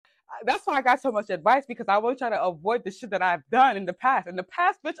that's why I got so much advice because I was trying to avoid the shit that I've done in the past. In the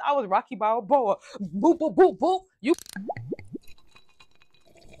past, bitch, I was Rocky Balboa. Boop, boop, boop, boop. You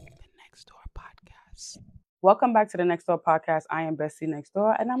the Next Door Podcast. Welcome back to the Next Door Podcast. I am Bestie Next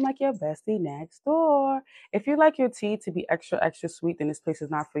Door, and I'm like your bestie next door. If you like your tea to be extra, extra sweet, then this place is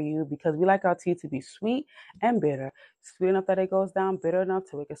not for you because we like our tea to be sweet and bitter. Sweet enough that it goes down, bitter enough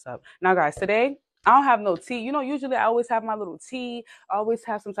to wake us up. Now, guys, today I don't have no tea. You know, usually I always have my little tea. I always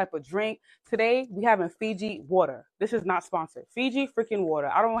have some type of drink. Today we having Fiji water. This is not sponsored. Fiji freaking water.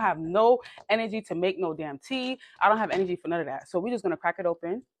 I don't have no energy to make no damn tea. I don't have energy for none of that. So we're just gonna crack it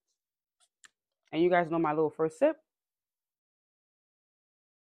open. And you guys know my little first sip.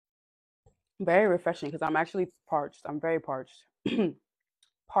 Very refreshing because I'm actually parched. I'm very parched.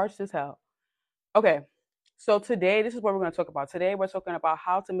 Parched as hell. Okay. So today, this is what we're going to talk about. Today, we're talking about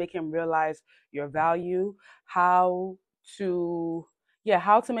how to make him realize your value, how to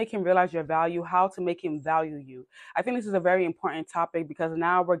how to make him realize your value, how to make him value you. I think this is a very important topic because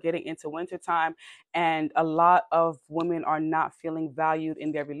now we're getting into wintertime and a lot of women are not feeling valued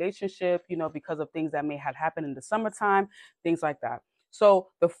in their relationship, because of things that may have happened in the summertime, things like that. So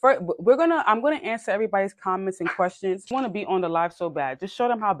the first, I'm gonna answer everybody's comments and questions. You want to be on the live so bad? Just show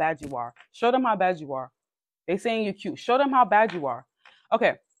them how bad you are. Show them how bad you are. They saying you're cute. Show them how bad you are.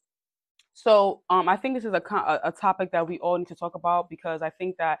 Okay. So I think this is a topic that we all need to talk about because I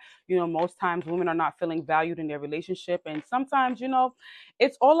think that most times women are not feeling valued in their relationship, and sometimes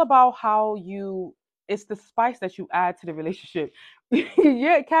it's all about how you. It's the spice that you add to the relationship.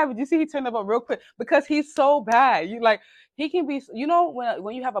 Yeah, Cabbage. You see, he turned up real quick because he's so bad. You like he can be.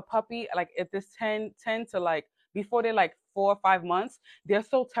 When you have a puppy, like at this 10 to like before they're like 4 or 5 months, they're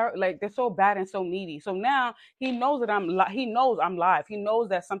so like they're so bad and so needy. So now he knows that he knows I'm live. He knows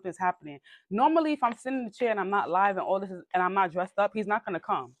that something's happening. Normally, if I'm sitting in the chair and I'm not live and all this is, and I'm not dressed up, he's not gonna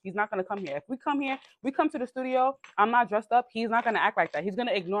come. He's not gonna come here. If we come here, we come to the studio. I'm not dressed up. He's not gonna act like that. He's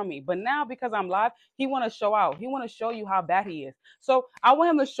gonna ignore me. But now because I'm live, he want to show out. He want to show you how bad he is. So I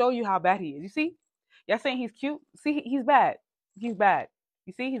want him to show you how bad he is. You see? Y'all saying he's cute? See, he's bad. He's bad.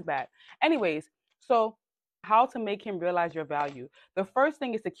 You see, he's bad. Anyways, so how to make him realize your value. The first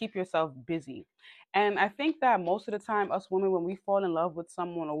thing is to keep yourself busy. And I think that most of the time, us women, when we fall in love with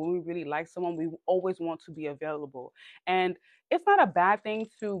someone or when we really like someone, we always want to be available. And it's not a bad thing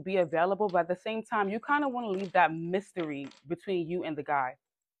to be available, but at the same time, you kind of want to leave that mystery between you and the guy.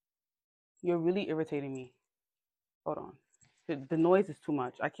 You're really irritating me. Hold on. The noise is too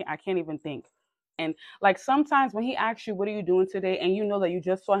much. I can't even think. And like sometimes when he asks you, what are you doing today? And you know that you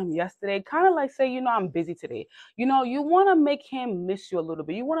just saw him yesterday, kind of like say, I'm busy today. You want to make him miss you a little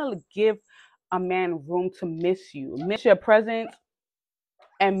bit. You want to give a man room to miss you, miss your presence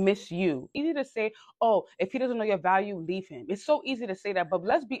and miss you. Easy to say, oh, if he doesn't know your value, leave him. It's so easy to say that. But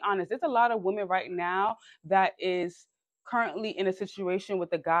let's be honest, there's a lot of women right now that is currently in a situation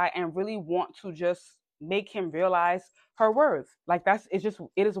with a guy and really want to just make him realize her worth. Like it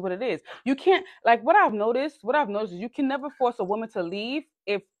is what it is. You can't like what I've noticed is you can never force a woman to leave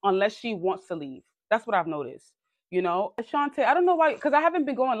if unless she wants to leave. That's what I've noticed. Ashante, I don't know why, because I haven't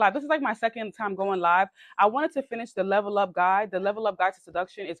been going live. This is like my second time going live. I wanted to finish the level up guide. The level up guide to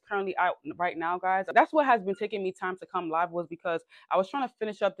seduction is currently out right now, guys. That's what has been taking me time to come live was because I was trying to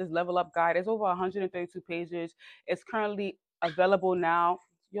finish up this level up guide. It's over 132 pages. It's currently available now.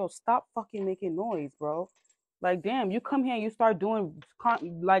 Yo, stop fucking making noise, bro. Like, damn, you come here and you start doing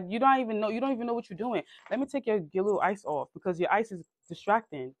like you don't even know what you're doing. Let me take your little ice off because your ice is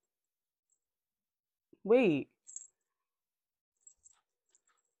distracting. Wait.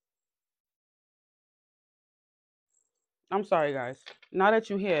 I'm sorry, guys. Now that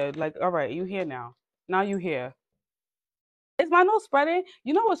you here, like, all right, you here now. Now you here. Is my nose spreading?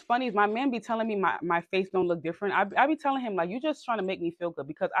 You know what's funny is my man be telling me my face don't look different. I be telling him like you just trying to make me feel good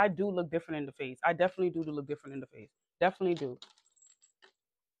because I do look different in the face. I definitely do look different in the face. Definitely do.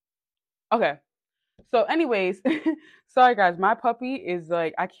 Okay. So, anyways, sorry guys, my puppy is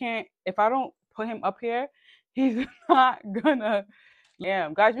like I can't if I don't put him up here, he's not gonna. Yeah,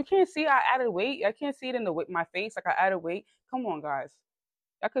 guys, you can't see I added weight. I can't see it in the my face like I added weight. Come on, guys.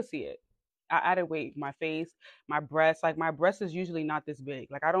 I could see it. I added weight, my face, my breast. Like my breast is usually not this big.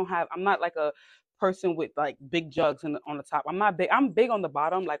 Like I'm not like a person with like big jugs on the top. I'm not big. I'm big on the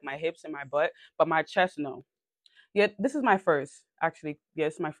bottom, like my hips and my butt, but my chest, no. Yeah, this is my first, actually. Yeah,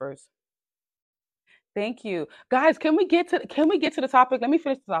 it's my first. Thank you. Guys, can we get to the topic? Let me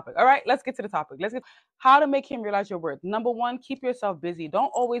finish the topic. All right, let's get to the topic. Let's get how to make him realize your worth. Number one, keep yourself busy.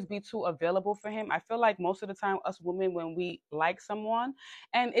 Don't always be too available for him. I feel like most of the time us women when we like someone,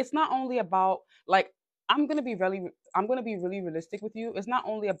 and it's not only about like I'm gonna be really realistic with you. It's not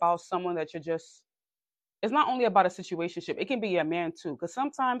only about someone that you're just it's not only about a situationship. It can be a man too. Because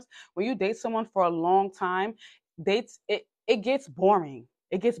sometimes when you date someone for a long time, it gets boring.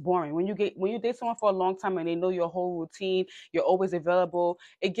 It gets boring when you date someone for a long time and they know your whole routine. You're always available.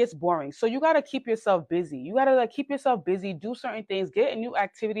 It gets boring. So you gotta keep yourself busy. You gotta like keep yourself busy. Do certain things. Get in new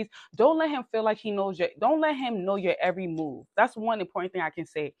activities. Don't let him feel like he knows your. Don't let him know your every move. That's one important thing I can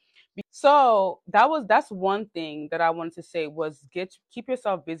say. So that's one thing that I wanted to say was get keep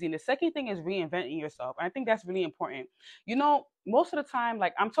yourself busy. And the second thing is reinventing yourself. And I think that's really important. Most of the time,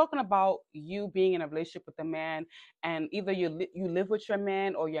 like I'm talking about you being in a relationship with a man, and either you live with your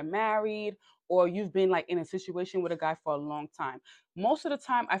man, or you're married, or you've been like in a situation with a guy for a long time. Most of the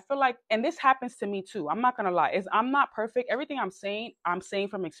time, I feel like, and this happens to me too. I'm not gonna lie, is I'm not perfect. Everything I'm saying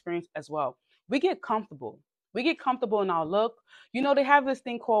from experience as well. We get comfortable. We get comfortable in our look. They have this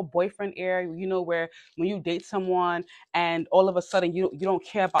thing called boyfriend air, where when you date someone and all of a sudden you don't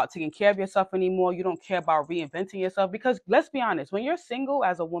care about taking care of yourself anymore. You don't care about reinventing yourself because let's be honest, when you're single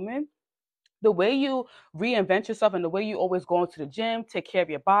as a woman, the way you reinvent yourself and the way you always go into the gym, take care of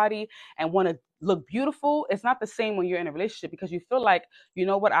your body, and want to look beautiful, it's not the same when you're in a relationship because you feel like, you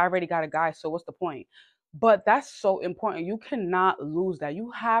know what, I already got a guy, so what's the point? But that's so important. You cannot lose that.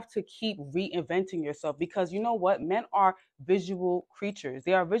 You have to keep reinventing yourself because you know what? Men are visual creatures.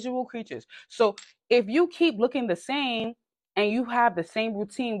 They are visual creatures. So if you keep looking the same, and you have the same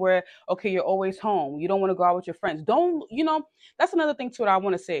routine where, okay, you're always home, you don't want to go out with your friends. Don't, that's another thing too that I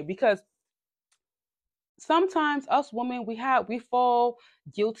want to say because sometimes us women we fall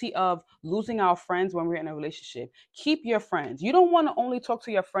guilty of losing our friends when we're in a relationship. Keep your friends. You don't want to only talk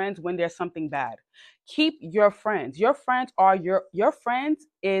to your friends when there's something bad. Keep your friends. Your friends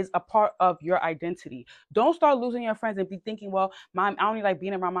is a part of your identity. Don't start losing your friends and be thinking, well, I only like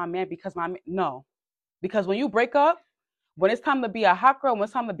being around my man because no, because when you break up, when it's time to be a hot girl, when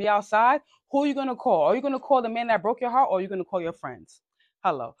it's time to be outside, who are you gonna call? Are you gonna call the man that broke your heart, or are you gonna call your friends?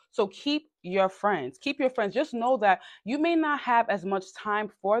 Hello. So keep your friends. Keep your friends. Just know that you may not have as much time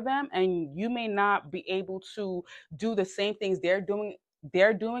for them, and you may not be able to do the same things they're doing,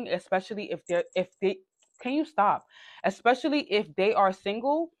 especially if they can you stop? Especially if they are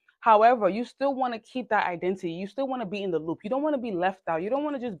single. However, you still want to keep that identity. You still want to be in the loop. You don't want to be left out. You don't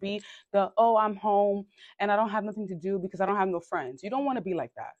want to just be oh, I'm home and I don't have nothing to do because I don't have no friends. You don't want to be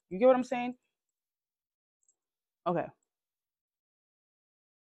like that. You get what I'm saying? Okay.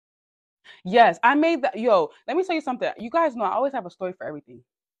 Yes, I made that. Yo, let me tell you something. You guys know I always have a story for everything.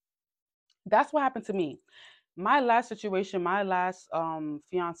 That's what happened to me. My last situation, my last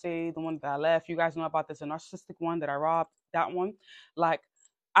fiance, the one that I left, you guys know about this, a narcissistic one that I robbed, that one. Like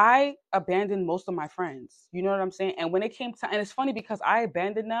I abandoned most of my friends. You know what I'm saying? And when it came to, and it's funny because I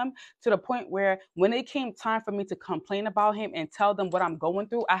abandoned them to the point where when it came time for me to complain about him and tell them what I'm going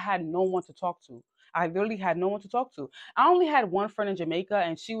through, I had no one to talk to. I literally had no one to talk to. I only had one friend in Jamaica,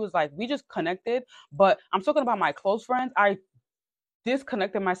 and she was like, we just connected. But I'm talking about my close friends. I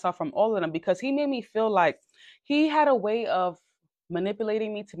disconnected myself from all of them because he made me feel like he had a way of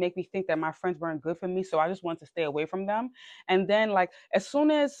manipulating me to make me think that my friends weren't good for me. So I just wanted to stay away from them. And then, like, as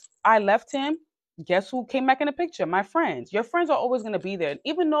soon as I left him, guess who came back in the picture? My friends. Your friends are always going to be there.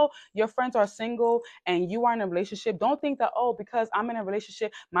 Even though your friends are single and you are in a relationship, don't think that, oh, because I'm in a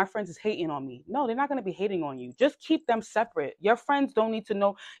relationship, my friends is hating on me. No, they're not going to be hating on you. Just keep them separate. Your friends don't need to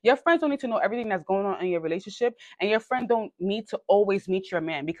know everything that's going on in your relationship, and your friend don't need to always meet your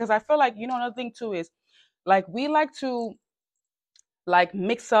man. Because I feel like, another thing too is like we like to like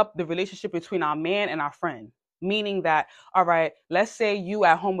mix up the relationship between our man and our friend. Meaning that, all right, let's say you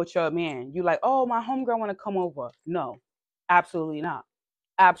at home with your man, you like, oh, my homegirl want to come over. No, absolutely not.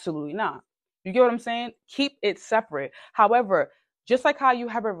 Absolutely not. You get what I'm saying? Keep it separate. However, just like how you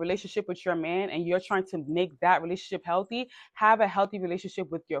have a relationship with your man and you're trying to make that relationship healthy, have a healthy relationship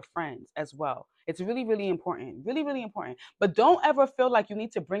with your friends as well. It's really, really important. Really, really important. But don't ever feel like you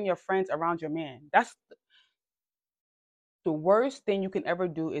need to bring your friends around your man. That's the worst thing you can ever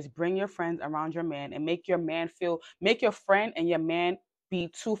do is bring your friends around your man and make your friend and your man be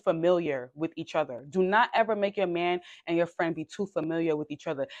too familiar with each other. Do not ever make your man and your friend be too familiar with each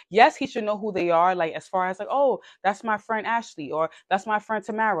other. Yes, he should know who they are, like as far as like, oh, that's my friend Ashley or that's my friend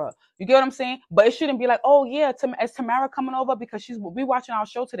Tamara. You get what I'm saying? But it shouldn't be like, oh yeah, is Tamara coming over because we watching our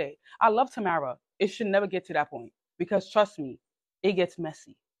show today. I love Tamara. It should never get to that point because trust me, it gets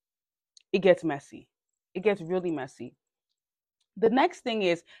messy. It gets messy. It gets really messy. The next thing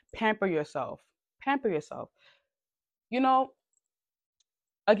is pamper yourself. Pamper yourself. You know,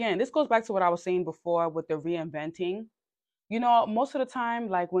 again, this goes back to what I was saying before with the reinventing. most of the time,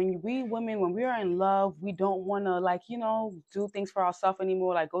 like when we women, when we are in love, we don't want to, like, do things for ourselves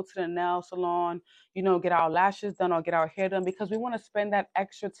anymore, like go to the nail salon, get our lashes done or get our hair done, because we want to spend that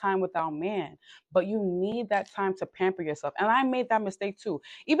extra time with our man. But you need that time to pamper yourself. And I made that mistake too.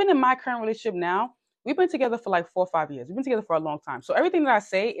 Even in my current relationship now, we've been together for like 4 or 5 years. We've been together for a long time. So everything that I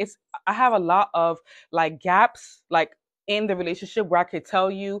say is, I have a lot of like gaps, like in the relationship, where I could tell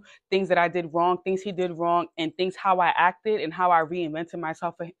you things that I did wrong, things he did wrong, and things how I acted and how I reinvented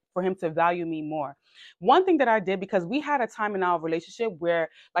myself for him to value me more. One thing that I did, because we had a time in our relationship where,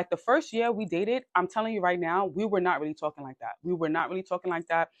 like, the first year we dated, I'm telling you right now, we were not really talking like that. We were not really talking like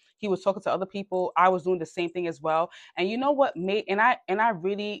that. He was talking to other people. I was doing the same thing as well. And you know what made and I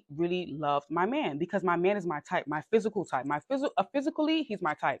really, really loved my man, because my man is my type, my physical type. Physically, he's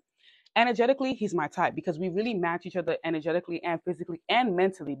my type. Energetically, he's my type, because we really match each other energetically and physically and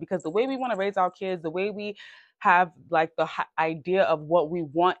mentally, because the way we want to raise our kids, the way we have like the idea of what we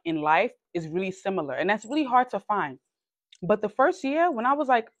want in life is really similar, and that's really hard to find. But the first year, when I was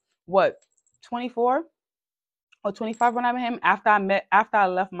like, what, 24 or 25, when I met him, after I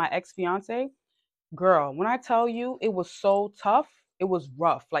left my ex-fiance, girl, when I tell you, it was so tough, it was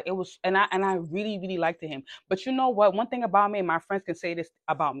rough. Like, it was, and I really, really liked him. But you know what? One thing about me, and my friends can say this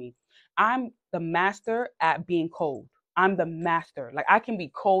about me, I'm the master at being cold. I'm the master. Like, I can be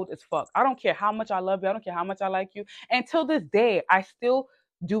cold as fuck. I don't care how much I love you. I don't care how much I like you. And till this day, I still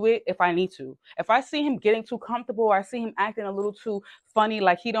do it if I need to. If I see him getting too comfortable, or I see him acting a little too funny,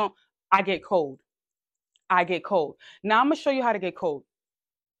 like he don't, I get cold. I get cold. Now I'm gonna show you how to get cold.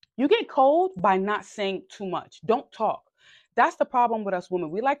 You get cold by not saying too much. Don't talk. That's the problem with us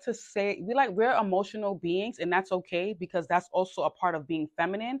women. We like to say, we're emotional beings, and that's okay, because that's also a part of being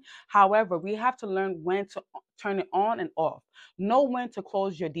feminine. However, we have to learn when to turn it on and off. Know when to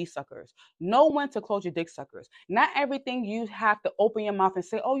close your D suckers. Know when to close your dick suckers. Not everything you have to open your mouth and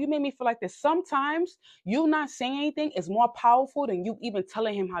say, oh, you made me feel like this. Sometimes you not saying anything is more powerful than you even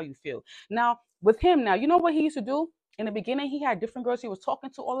telling him how you feel. Now, with him, now, you know what he used to do? In the beginning, he had different girls he was talking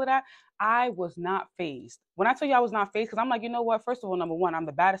to, all of that. I was not phased. When I tell you I was not phased, because I'm like, you know what? First of all, number one, I'm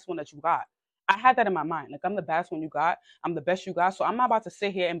the baddest one that you got. I had that in my mind. Like, I'm the baddest one you got. I'm the best you got. So I'm not about to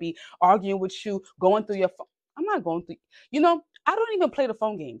sit here and be arguing with you, going through your phone. I'm not going through, I don't even play the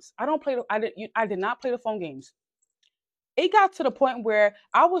phone games. I don't play the, I did not play the phone games. It got to the point where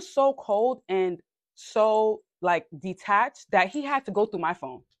I was so cold and so like detached that he had to go through my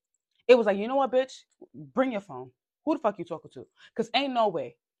phone. It was like, you know what, bitch? Bring your phone. Who the fuck you talking to? Because ain't no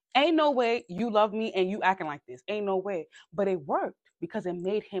way. Ain't no way you love me and you acting like this. Ain't no way. But it worked, because it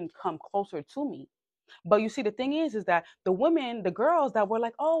made him come closer to me. But you see, the thing is that the women, the girls that were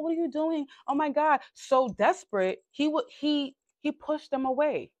like, oh, what are you doing? Oh my God, so desperate, he pushed them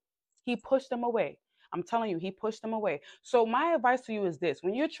away. He pushed them away. I'm telling you, he pushed them away. So my advice to you is this: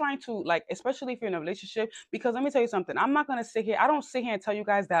 when you're trying to, like, especially if you're in a relationship, because let me tell you something, I'm not gonna sit here. I don't sit here and tell you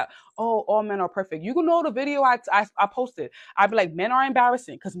guys that, oh, all men are perfect. You can know the video I posted. I'd be like, men are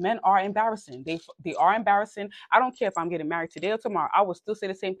embarrassing, because men are embarrassing. They are embarrassing. I don't care if I'm getting married today or tomorrow. I will still say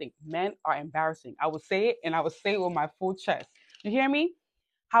the same thing. Men are embarrassing. I would say it, and I would say it with my full chest. You hear me?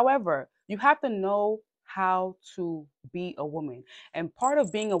 However, you have to know how to be a woman. And part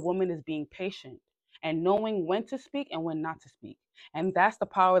of being a woman is being patient and knowing when to speak and when not to speak. And that's the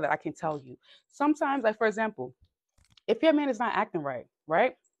power that I can tell you. Sometimes, like, for example, if your man is not acting right,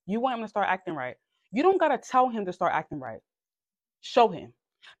 right? You want him to start acting right. You don't got to tell him to start acting right. Show him.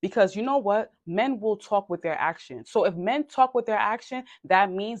 Because you know what? Men will talk with their actions. So if men talk with their action,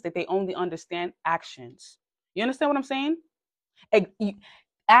 that means that they only understand actions. You understand what I'm saying?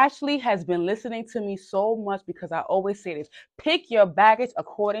 Ashley has been listening to me so much, because I always say this: pick your baggage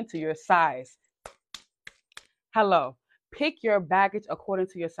according to your size. Hello. Pick your baggage according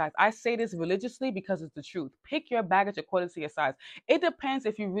to your size. I say this religiously because it's the truth. Pick your baggage according to your size. It depends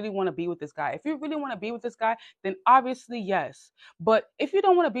if you really want to be with this guy. If you really want to be with this guy, then obviously yes. But if you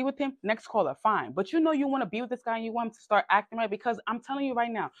don't want to be with him, next caller, fine. But you want to be with this guy and you want him to start acting right, because I'm telling you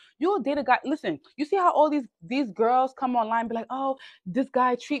right now, you'll date a guy. Listen, you see how all these girls come online and be like, oh, this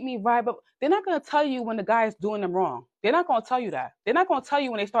guy treat me right, but they're not gonna tell you when the guy is doing them wrong. They're not gonna tell you that. They're not gonna tell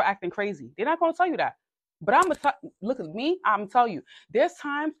you when they start acting crazy. They're not gonna tell you that. But look at me. I'm telling you, there's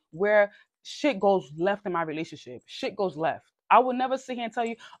times where shit goes left in my relationship. Shit goes left. I would never sit here and tell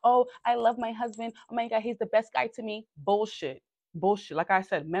you, oh, I love my husband. Oh my God, he's the best guy to me. Bullshit. Bullshit. Like I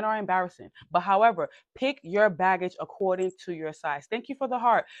said, men are embarrassing. But however, pick your baggage according to your size. Thank you for the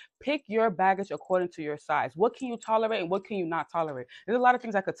heart. Pick your baggage according to your size. What can you tolerate and what can you not tolerate? There's a lot of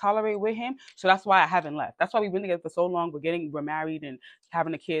things I could tolerate with him. So that's why I haven't left. That's why we've been together for so long. We're married and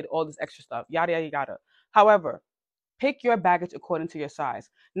having a kid, all this extra stuff. Yada, yada, yada. However, Pick your baggage according to your size.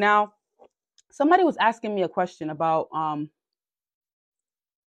 Now, somebody was asking me a question about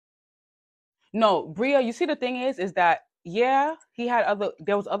no, Bria, you see the thing is that yeah, he had other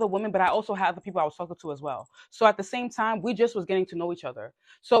there was other women, but I also had other people I was talking to as well. So at the same time, we just was getting to know each other.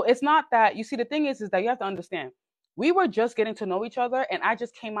 So it's not that you see the thing is that you have to understand. We were just getting to know each other and I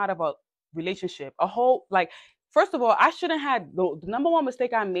just came out of a relationship. A whole like first of all, I shouldn't have the number one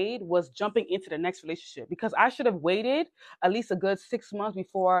mistake I made was jumping into the next relationship because I should have waited at least a good 6 months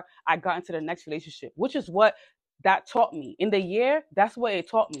before I got into the next relationship, which is what that taught me in the year. That's what it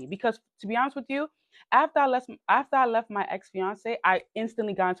taught me because to be honest with you, after I left my ex fiance, I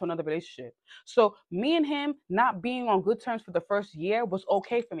instantly got into another relationship. So me and him not being on good terms for the first year was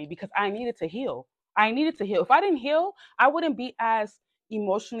okay for me because I needed to heal. I needed to heal. If I didn't heal, I wouldn't be as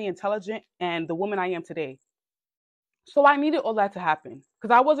emotionally intelligent and the woman I am today. So I needed all that to happen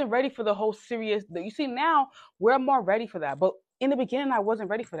because I wasn't ready for the whole serious. You see, now we're more ready for that. But in the beginning, I wasn't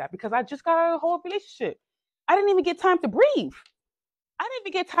ready for that because I just got out of a whole relationship. I didn't even get time to breathe. I didn't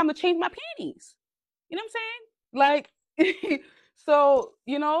even get time to change my panties. You know what I'm saying? Like, so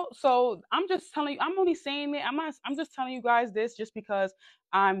so I'm just telling you. I'm only saying it. I'm just telling you guys this just because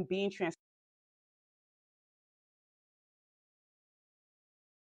I'm being trans.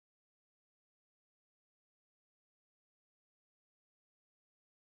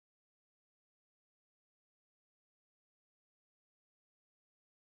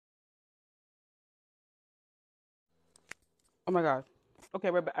 Oh my god. Okay,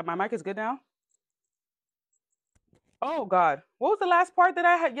 my mic is good now. Oh god, what was the last part that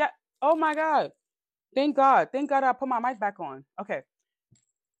I had? Yeah. Oh my god. Thank God. Thank God I put my mic back on. Okay.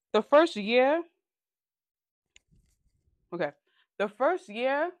 The first year. Okay. The first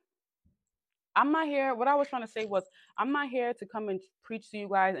year, I'm not here. What I was trying to say was, I'm not here to come and preach to you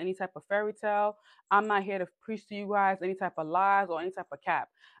guys any type of fairy tale. I'm not here to preach to you guys any type of lies or any type of cap.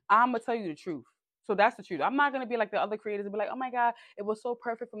 I'm gonna tell you the truth. So that's the truth. I'm not gonna be like the other creators and be like, oh my god, it was so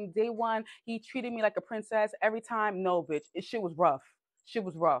perfect from day one. He treated me like a princess every time. No, bitch, shit was rough. Shit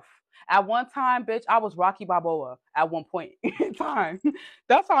was rough. At one time, bitch, I was Rocky Balboa at one point in time.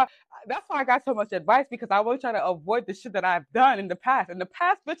 That's how that's why I got so much advice because I was trying to avoid the shit that I've done in the past. In the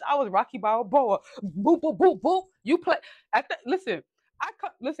past, bitch, I was Rocky Balboa. Boop, boop, boop, boop. You play. Listen,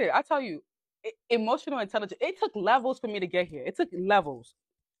 listen. I tell you, emotional intelligence. It took levels for me to get here. It took levels.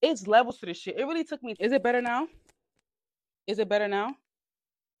 It's levels to this shit. It really took me. Is it better now? Is it better now?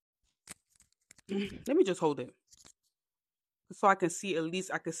 Let me just hold it so I can see. At least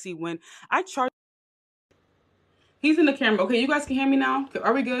I can see when I charge. He's in the camera. Okay, you guys can hear me now.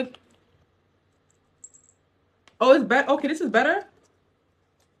 Are we good? Oh, it's better. Okay, this is better.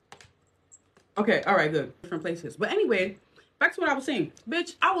 Okay, all right, good. Different places. But anyway, back to what I was saying.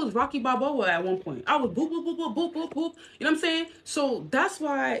 Bitch, I was Rocky Balboa at one point. I was boop, boop, boop, boop, boop, boop, boop. You know what I'm saying? So that's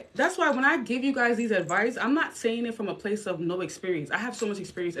why when I give you guys these advice, I'm not saying it from a place of no experience. I have so much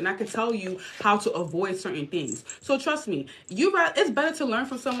experience and I can tell you how to avoid certain things. So trust me, it's better to learn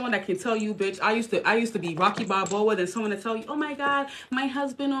from someone that can tell you, bitch, I used to be Rocky Balboa than someone to tell you, oh my God, my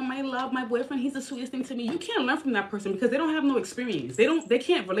husband or my love, my boyfriend, he's the sweetest thing to me. You can't learn from that person because they don't have no experience. They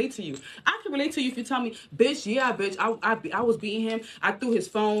can't relate to you. I can relate to you if you tell me, bitch, yeah, bitch, I was beating him. I threw his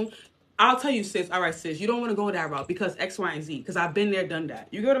phone. I'll tell you, sis. All right, sis. You don't want to go that route because X, Y, and Z. Because I've been there, done that.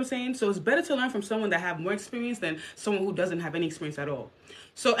 You get what I'm saying? So it's better to learn from someone that have more experience than someone who doesn't have any experience at all.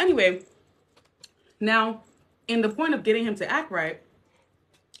 So anyway, now, in the point of getting him to act right,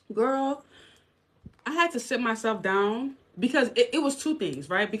 girl, I had to sit myself down because it was two things,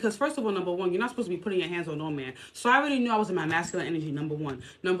 right? Because first of all, number one, you're not supposed to be putting your hands on no man. So I already knew I was in my masculine energy, number one.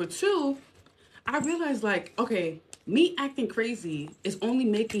 Number two, I realized like, okay, me acting crazy is only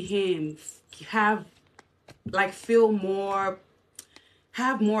making him have like feel more,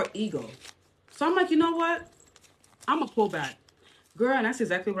 have more ego. So I'm like, you know what? I'm gonna pull back. Girl, and that's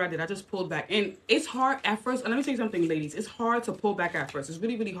exactly what I did. I just pulled back. And it's hard at first. And let me tell you something, ladies. It's hard to pull back at first. It's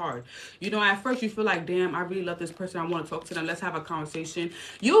really, really hard. You know, at first you feel like, damn, I really love this person. I want to talk to them. Let's have a conversation.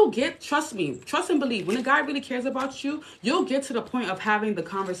 Trust me, trust and believe. When a guy really cares about you, you'll get to the point of having the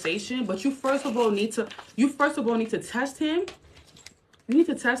conversation. But you first of all need to test him. You need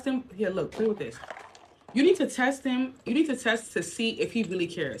to test him. Here, look, play with this. You need to test him. You need to test to see if he really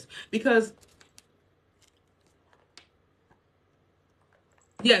cares. Because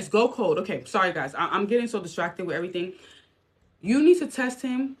yes, go cold. Okay, sorry guys. I'm getting so distracted with everything. You need to test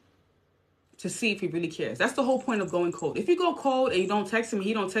him to see if he really cares. That's the whole point of going cold. If you go cold and you don't text him and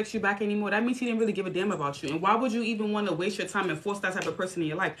he don't text you back anymore, that means he didn't really give a damn about you. And why would you even want to waste your time and force that type of person in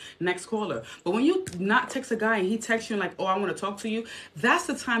your life? Next caller. But when you not text a guy and he texts you and like, oh, I want to talk to you, that's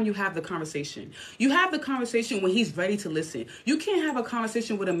the time you have the conversation. You have the conversation when he's ready to listen. You can't have a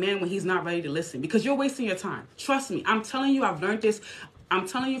conversation with a man when he's not ready to listen, because you're wasting your time. Trust me. I'm telling you, I've learned this. I'm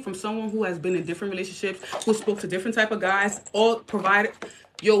telling you from someone who has been in different relationships, who spoke to different type of guys, all provided.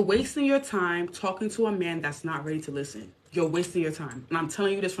 You're wasting your time talking to a man that's not ready to listen. You're wasting your time. And I'm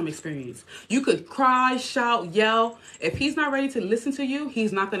telling you this from experience. You could cry, shout, yell. If he's not ready to listen to you,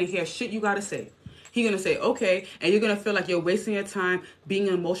 he's not going to hear shit you got to say. He's going to say, okay, and you're going to feel like you're wasting your time being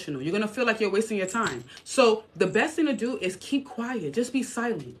emotional. You're going to feel like you're wasting your time. So the best thing to do is keep quiet. Just be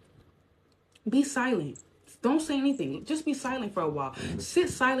silent. Be silent. Don't say anything. Just be silent for a while. Sit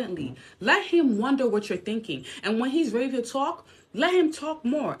silently. Let him wonder what you're thinking. And when he's ready to talk, let him talk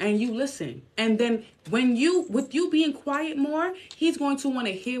more and you listen. And then with you being quiet more, he's going to want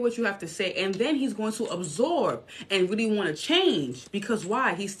to hear what you have to say. And then he's going to absorb and really want to change. Because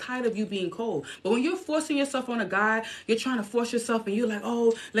why? He's tired of you being cold. But when you're forcing yourself on a guy, you're trying to force yourself and you're like,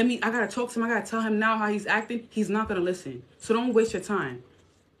 oh, I got to talk to him. I got to tell him now how he's acting. He's not going to listen. So don't waste your time.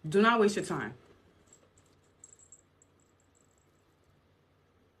 Do not waste your time.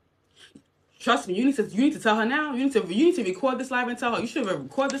 Trust me, you need to tell her now. You need to record this live and tell her. You should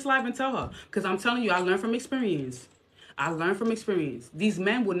record this live and tell her. Because I'm telling you, I learned from experience. These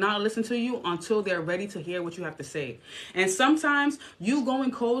men will not listen to you until they're ready to hear what you have to say. And sometimes you going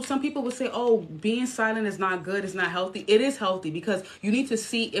cold, some people will say, oh, being silent is not good, it's not healthy. It is healthy, because you need to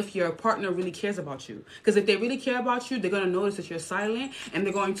see if your partner really cares about you. Because if they really care about you, they're going to notice that you're silent and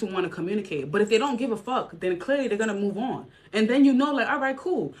they're going to want to communicate. But if they don't give a fuck, then clearly they're going to move on. And then you know, like, all right,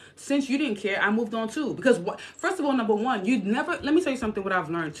 cool. Since you didn't care, I moved on too. Because first of all, number one, let me tell you something, what I've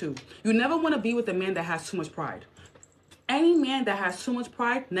learned too. You never want to be with a man that has too much pride. Any man that has too much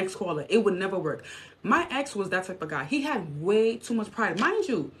pride, next caller, it would never work. My ex was that type of guy. He had way too much pride. Mind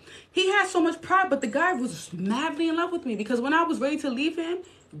you, he had so much pride, but the guy was madly in love with me, because when I was ready to leave him,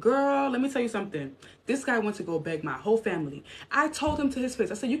 girl, let me tell you something. This guy went to go beg my whole family. I told him to his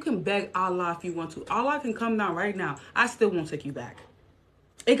face, I said, you can beg Allah if you want to. Allah can come down right now. I still won't take you back.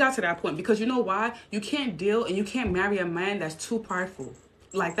 It got to that point, because you know why? You can't deal and you can't marry a man that's too prideful.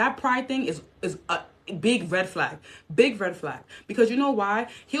 Like, that pride thing is a big red flag. Big red flag. Because you know why?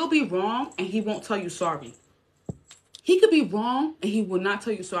 He'll be wrong and he won't tell you sorry. He could be wrong and he will not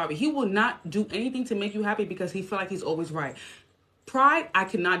tell you sorry. He will not do anything to make you happy because he feel like he's always right. Pride, I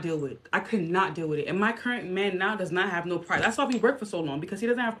cannot deal with. I could not deal with it. And my current man now does not have no pride. That's why we work for so long, because he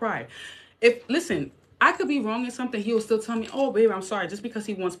doesn't have pride. Listen, I could be wrong in something. He will still tell me, oh, baby, I'm sorry, just because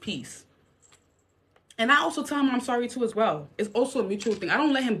he wants peace. And I also tell him I'm sorry too as well. It's also a mutual thing. I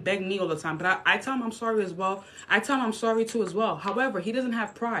don't let him beg me all the time, but I tell him I'm sorry as well. I tell him I'm sorry too as well. However, he doesn't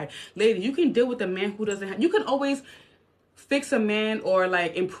have pride. Lady, you can deal with a man who doesn't have... You can always fix a man or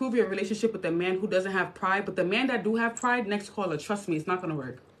like improve your relationship with a man who doesn't have pride. But the man that do have pride, next caller, trust me, it's not going to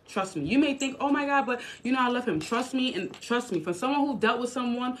work. Trust me. You may think, oh my God, but you know, I love him. Trust me. And trust me, for someone who dealt with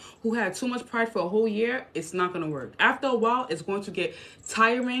someone who had too much pride for a whole year, it's not going to work. After a while, it's going to get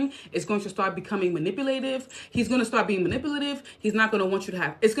tiring. It's going to start becoming manipulative. He's going to start being manipulative. He's not going to want you to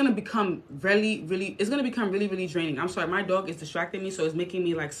have, it's going to become really, really draining. I'm sorry. My dog is distracting me. So it's making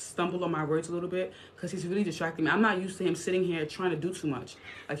me like stumble on my words a little bit, because he's really distracting me. I'm not used to him sitting here trying to do too much.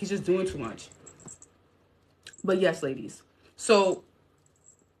 Like, he's just doing too much. But yes, ladies. So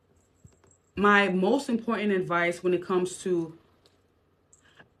my most important advice when it comes to,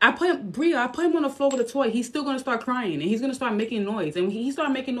 I put him on the floor with a toy. He's still going to start crying and he's going to start making noise. And when he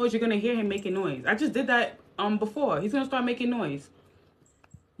starts making noise, you're going to hear him making noise. I just did that before. He's going to start making noise.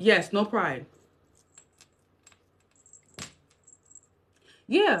 Yes, no pride.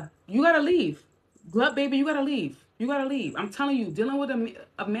 Yeah, you got to leave. Glut baby, you got to leave. You got to leave. I'm telling you, dealing with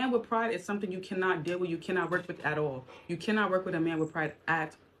a man with pride is something you cannot deal with. You cannot work with at all. You cannot work with a man with pride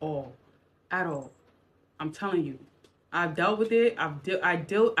at all. At all. I'm telling you. I've dealt with it. I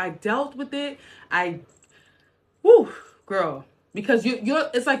dealt with it. Whoo, girl. Because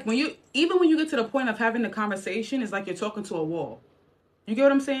it's like even when you get to the point of having the conversation, it's like you're talking to a wall. You get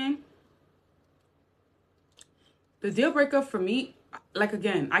what I'm saying? The deal breaker for me, like,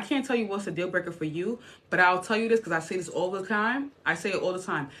 again, I can't tell you what's a deal breaker for you, but I'll tell you this because I say this all the time. I say it all the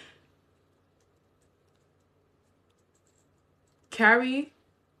time.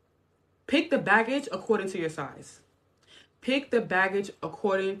 Pick the baggage according to your size. Pick the baggage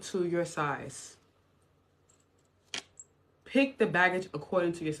according to your size. Pick the baggage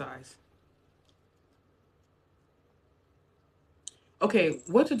according to your size. Okay,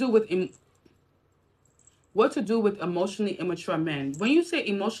 what to do with What to do with emotionally immature men. When you say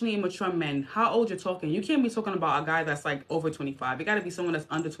emotionally immature men, how old you're talking? You can't be talking about a guy that's like over 25. It got to be someone that's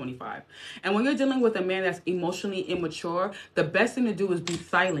under 25. And when you're dealing with a man that's emotionally immature, the best thing to do is be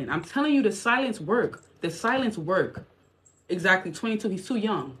silent. I'm telling you, the silence work. The silence work. Exactly, 22. He's too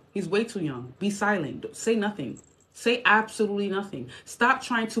young. He's way too young. Be silent. Say nothing. Say absolutely nothing. Stop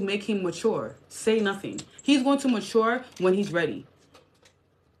trying to make him mature. Say nothing. He's going to mature when he's ready.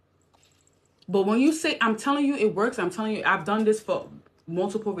 But when you say, I'm telling you it works, I'm telling you, I've done this for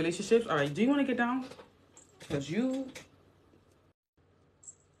multiple relationships. All right, do you want to get down? Because you...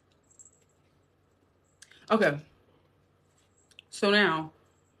 Okay. So now,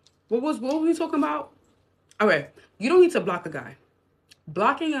 what were we talking about? Okay, you don't need to block a guy.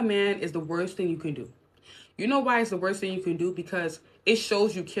 Blocking a man is the worst thing you can do. You know why it's the worst thing you can do? Because it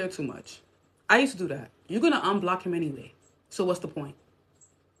shows you care too much. I used to do that. You're going to unblock him anyway. So what's the point?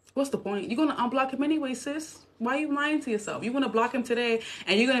 What's the point? You're going to unblock him anyway, sis. Why are you lying to yourself? You're going to block him today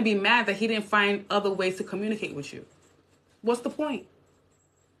and you're going to be mad that he didn't find other ways to communicate with you. What's the point?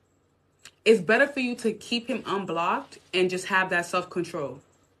 It's better for you to keep him unblocked and just have that self-control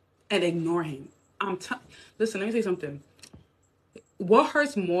and ignore him. Listen, let me say something. What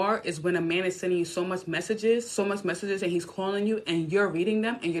hurts more is when a man is sending you so much messages, and he's calling you and you're reading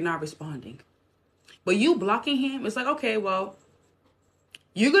them and you're not responding. But you blocking him, it's like, okay, well,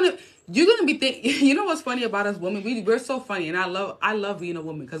 you're gonna be you know what's funny about us women? We're so funny, and I love being a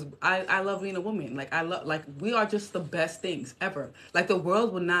woman because I love being a woman. Like we are just the best things ever. Like the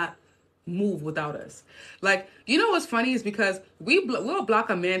world would not move without us. Like, you know what's funny is because we'll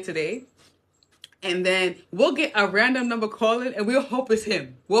block a man today. And then we'll get a random number calling and we'll hope it's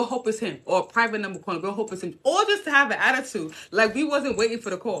him. Or a private number calling. We'll hope it's him. Or just to have an attitude. Like we wasn't waiting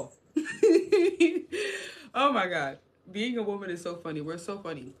for the call. Oh my God. Being a woman is so funny. We're so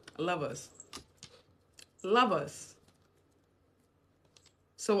funny. Love us. Love us.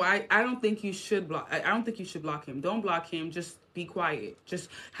 So I don't think you should block. I don't think you should block him. Don't block him. Just be quiet. Just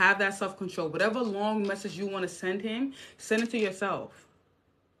have that self-control. Whatever long message you want to send him, send it to yourself.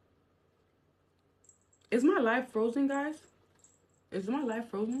 Is my live frozen, guys? Is my live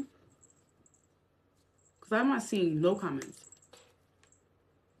frozen? Because I'm not seeing no comments.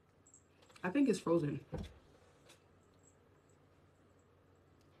 I think it's frozen.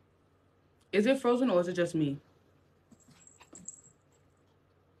 Is it frozen or is it just me?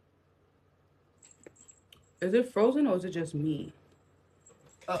 Is it frozen or is it just me?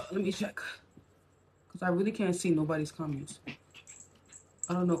 Let me check. Because I really can't see nobody's comments.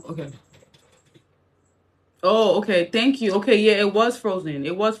 I don't know. Okay. Oh, okay. Thank you. Okay, yeah, it was frozen.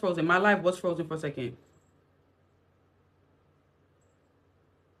 It was frozen. My live was frozen for a second.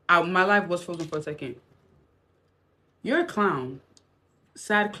 My live was frozen for a second. You're a clown.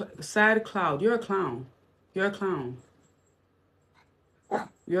 Sad cloud. You're a clown. You're a clown.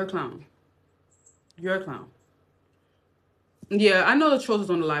 You're a clown. You're a clown. Yeah, I know the trolls is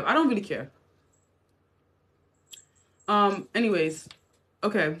on the live. I don't really care. Anyways.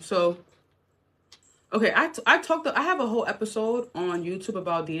 Okay, so... Okay, I have a whole episode on YouTube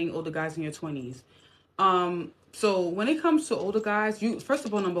about dating older guys in your 20s. So when it comes to older guys, first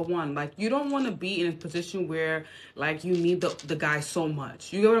of all, number one, like you don't want to be in a position where like you need the guy so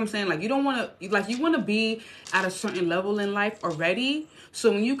much. You get what I'm saying? Like you don't want to, like you want to be at a certain level in life already.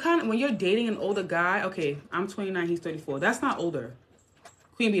 So when you're dating an older guy, okay, I'm 29, he's 34. That's not older.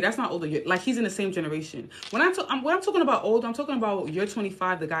 Queen Bee, that's not older. Like he's in the same generation. When I'm talking about older, I'm talking about you're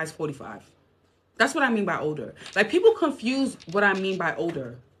 25, the guy's 45. That's what I mean by older. Like, people confuse what I mean by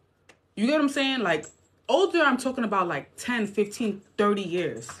older. You get what I'm saying? Like, older, I'm talking about, like, 10, 15, 30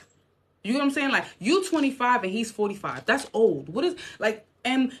 years. You get what I'm saying? Like, you 25 and he's 45. That's old. What is, like,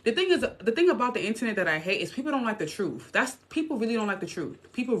 and the thing about the internet that I hate is people don't like the truth. People really don't like the truth.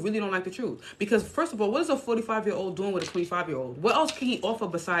 People really don't like the truth. Because, first of all, what is a 45-year-old doing with a 25-year-old? What else can he offer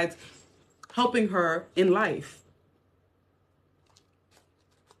besides helping her in life?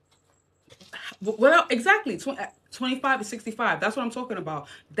 Well, exactly. 25 to 65. That's what I'm talking about.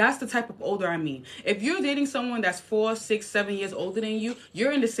 That's the type of older I mean. If you're dating someone that's 4, 6, 7 years older than you,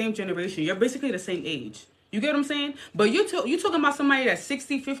 you're in the same generation. You're basically the same age. You get what I'm saying? But you're talking about somebody that's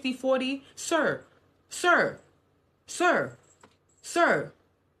 60, 50, 40. Sir. What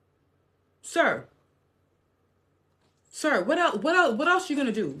else you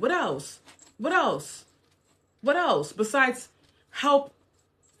gonna do? What else besides help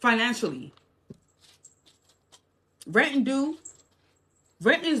financially? Rent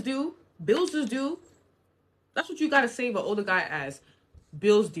is due, bills is due. That's what you gotta save an older guy as.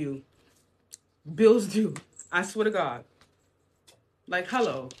 Bills due. I swear to God. Like,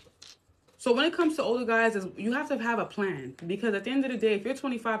 hello. So when it comes to older guys, you have to have a plan, because at the end of the day, if you're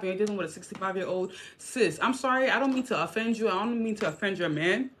 25 and you're dealing with a 65-year-old, sis, I'm sorry, I don't mean to offend you. I don't mean to offend your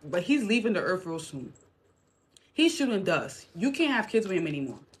man, but he's leaving the earth real soon. He's shooting dust. You can't have kids with him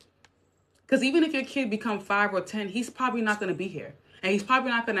anymore. Because even if your kid become 5 or 10, he's probably not going to be here. And he's probably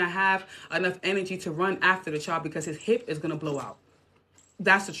not going to have enough energy to run after the child, because his hip is going to blow out.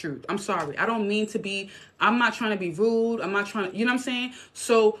 That's the truth. I'm sorry. I don't mean to be, I'm not trying to be rude. I'm not trying to, you know what I'm saying?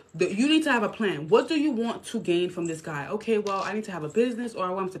 So you need to have a plan. What do you want to gain from this guy? Okay, well, I need to have a business, or I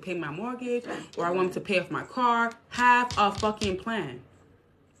want him to pay my mortgage, or I want him to pay off my car. Have a fucking plan.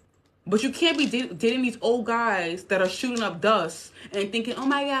 But you can't be dating these old guys that are shooting up dust and thinking, oh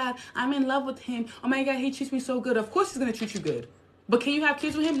my God, I'm in love with him. Oh my God, he treats me so good. Of course he's going to treat you good. But can you have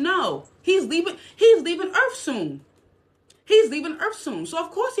kids with him? No. He's leaving Earth soon. He's leaving Earth soon. So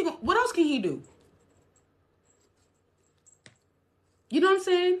of course what else can he do? You know what I'm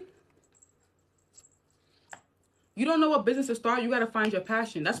saying? You don't know what business to start. You got to find your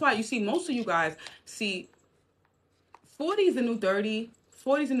passion. That's why you see most of you guys see 40 is the new 30.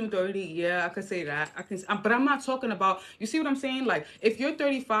 40 is the new 30. Yeah, I could say that. But I'm not talking about, you see what I'm saying? Like, if you're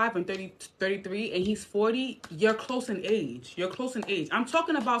 35 and 33 and he's 40, you're close in age. You're close in age. I'm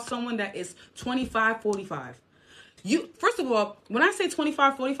talking about someone that is 25, 45. First of all, when I say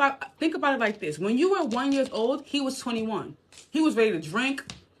 25, 45, think about it like this. When you were 1 year old, he was 21. He was ready to drink.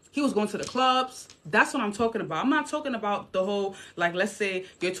 He was going to the clubs. That's what I'm talking about. I'm not talking about the whole, like, let's say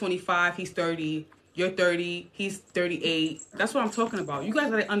you're 25, he's 30. You're 30, he's 38. That's what I'm talking about. You guys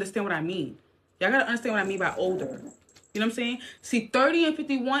gotta understand what I mean. Y'all gotta understand what I mean by older. You know what I'm saying? See, 30 and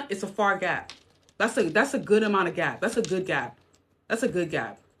 51, it's a far gap. That's a good amount of gap. That's a good gap. That's a good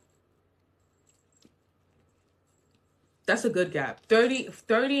gap. That's a good gap.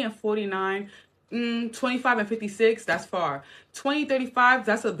 30 and 49, 25 and 56, that's far. 20, 35,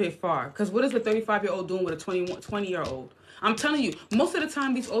 that's a bit far. Because what is a 35-year-old doing with a 20-year-old? I'm telling you, most of the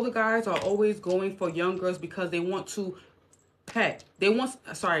time, these older guys are always going for young girls because they want to pet.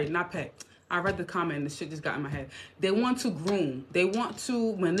 Not pet. I read the comment and the shit just got in my head. They want to groom. They want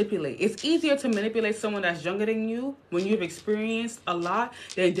to manipulate. It's easier to manipulate someone that's younger than you when you've experienced a lot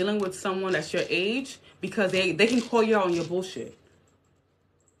than dealing with someone that's your age, because they can call you out on your bullshit.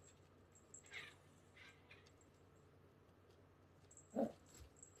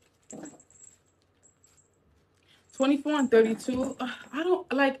 $24 and $32. I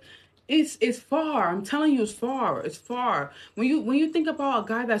don't like. It's far. I'm telling you, it's far. It's far. When you think about a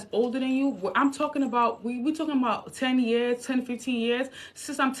guy that's older than you, I'm talking about, we talking about 10 years, 10, 15 years.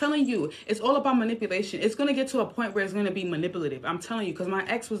 Sis, I'm telling you, it's all about manipulation. It's going to get to a point where it's going to be manipulative. I'm telling you, because my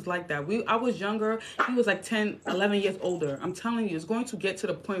ex was like that. I was younger. He was like 10, 11 years older. I'm telling you, it's going to get to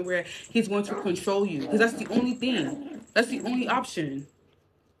the point where he's going to control you, because that's the only thing. That's the only option.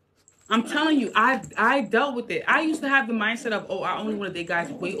 I'm telling you, I dealt with it. I used to have the mindset of, oh, I only want to date guys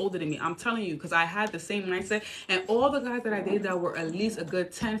way older than me. I'm telling you, because I had the same mindset. And all the guys that I dated that were at least a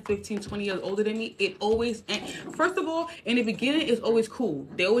good 10, 15, 20 years older than me, it always, first of all, in the beginning, it's always cool.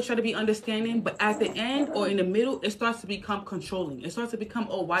 They always try to be understanding. But at the end or in the middle, it starts to become controlling. It starts to become,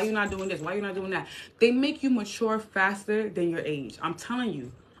 oh, why are you not doing this? Why are you not doing that? They make you mature faster than your age. I'm telling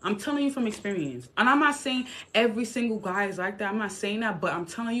you. I'm telling you from experience. And I'm not saying every single guy is like that. I'm not saying that. But I'm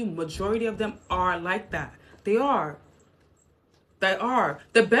telling you, majority of them are like that. They are. They are.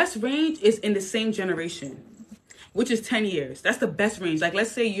 The best range is in the same generation, which is 10 years. That's the best range. Like,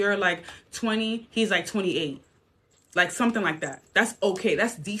 let's say you're like 20, he's like 28. Like, something like that. That's okay.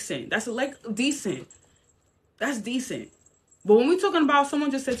 That's decent. That's like decent. That's decent. But when we're talking about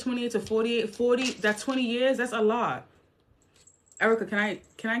someone just said 28 to 48, 40, that's 20 years. That's a lot. Erica,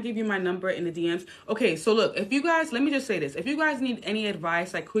 can I give you my number in the DMs? Okay, so look, if you guys, let me just say this. If you guys need any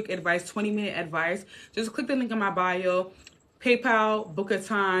advice, like quick advice, 20-minute advice, just click the link in my bio, PayPal, book a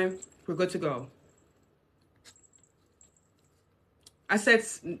time, we're good to go. I said,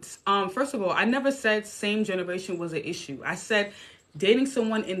 first of all, I never said same generation was an issue. I said dating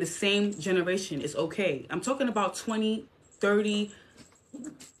someone in the same generation is okay. I'm talking about 20, 30,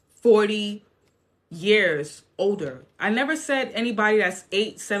 40 years older. I never said anybody that's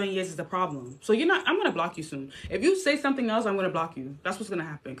 8, 7 years is the problem. So I'm gonna block you soon. If you say something else, I'm gonna block you. That's what's gonna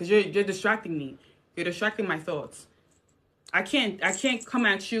happen, because you're distracting me. You're distracting my thoughts. I can't come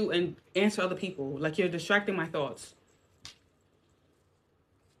at you and answer other people. Like, you're distracting my thoughts.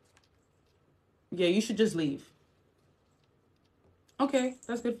 Yeah, you should just leave. Okay,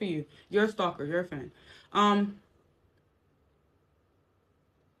 that's good for you. You're a stalker. You're a fan.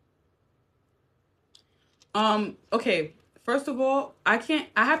 Okay. First of all, I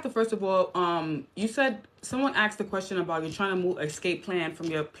have to first of all, you said someone asked the question about you trying to move escape plan from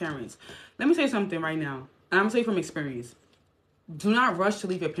your parents. Let me say something right now. And I'm gonna say from experience. Do not rush to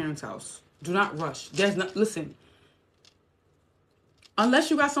leave your parents' house. Do not rush. There's not listen.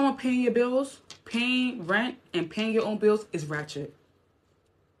 Unless you got someone paying your bills, paying rent and paying your own bills is ratchet.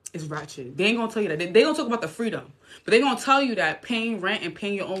 It's ratchet. They ain't gonna tell you that. They gonna talk about the freedom, but they gonna tell you that paying rent and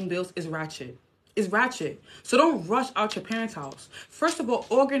paying your own bills is ratchet. It's ratchet. So don't rush out your parents' house. First of all,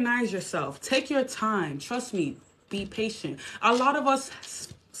 organize yourself. Take your time. Trust me. Be patient. A lot of us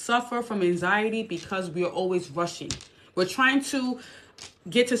suffer from anxiety because we are always rushing. We're trying to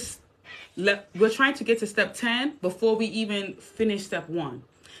get to we're trying to get to step 10 before we even finish step 1.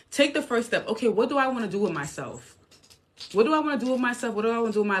 Take the first step. Okay, what do I want to do with myself? What do I want to do with myself? What do I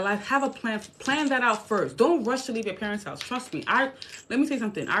want to do with my life? Have a plan. Plan that out first. Don't rush to leave your parents' house. Trust me. Let me say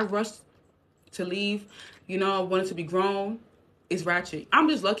something. I rushed to leave. I wanted to be grown. It's ratchet. I'm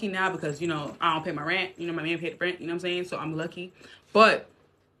just lucky now because, I don't pay my rent. My man paid the rent. You know what I'm saying? So I'm lucky. But,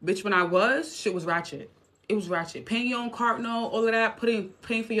 bitch, when I was, shit was ratchet. It was ratchet. Paying your own cart note, all of that,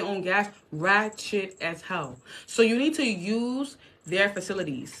 paying for your own gas, ratchet as hell. So you need to use their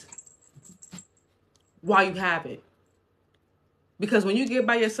facilities while you have it. Because when you get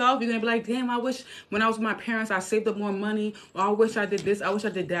by yourself, you're going to be like, damn, I wish when I was with my parents, I saved up more money. Or I wish I did this. I wish I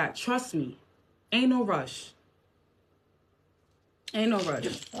did that. Trust me. Ain't no rush. Ain't no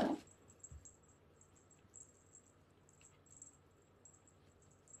rush.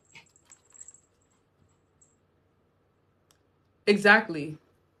 Exactly.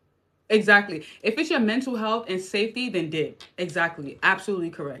 Exactly. If it's your mental health and safety, then did. Exactly. Absolutely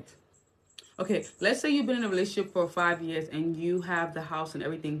correct. Okay, let's say you've been in a relationship for 5 years and you have the house and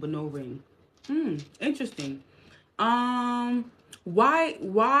everything but no ring. Interesting.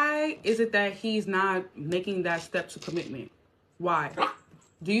 Why is it that he's not making that step to commitment? Why?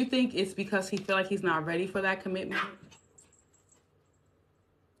 Do you think it's because he feel like he's not ready for that commitment?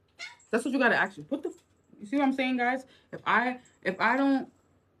 That's what you gotta actually put the. You see what I'm saying, guys? If I don't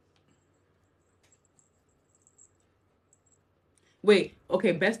wait,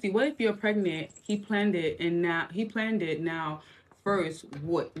 okay, bestie. What if you're pregnant? He planned it now. First,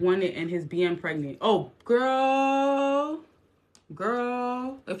 what wanted and his being pregnant. Oh, girl.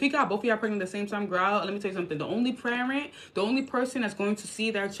 If he got both of y'all pregnant at the same time, girl. Let me tell you something. The only person that's going to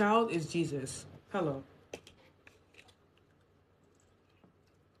see that child is Jesus. Hello.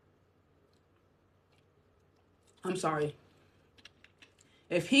 I'm sorry.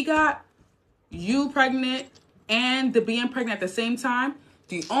 If he got you pregnant and the being pregnant at the same time,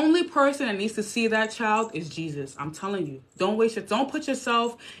 the only person that needs to see that child is Jesus. I'm telling you. Don't put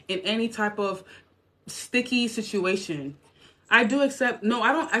yourself in any type of sticky situation. I do accept. No,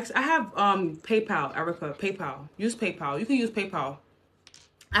 I don't. I have PayPal, Erica. PayPal. Use PayPal. You can use PayPal.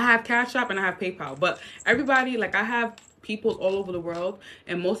 I have Cash App and I have PayPal. But everybody, like I have people all over the world,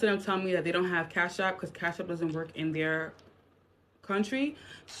 and most of them tell me that they don't have Cash App because Cash App doesn't work in their country.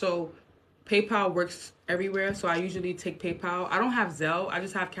 So PayPal works everywhere. So I usually take PayPal. I don't have Zelle. I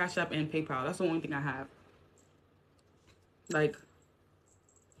just have Cash App and PayPal. That's the only thing I have. Like,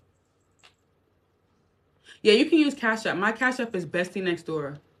 yeah, you can use Cash App. My Cash App is Bestie Next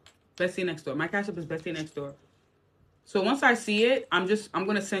Door. Bestie Next Door. My Cash App is Bestie Next Door. So once I see it, I'm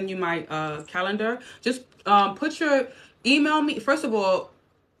gonna send you my calendar. Just email me. First of all,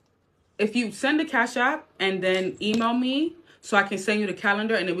 if you send the Cash App and then email me so I can send you the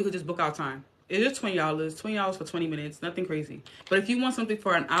calendar and then we could just book our time. It's just $20. $20 for 20 minutes. Nothing crazy. But if you want something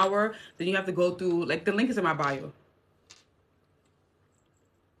for an hour, then you have to go through, like, the link is in my bio.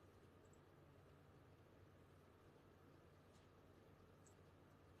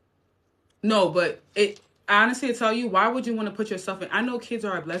 No, but honestly, to tell you, why would you want to put yourself in? I know kids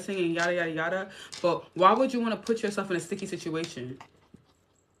are a blessing and yada yada yada, but why would you want to put yourself in a sticky situation?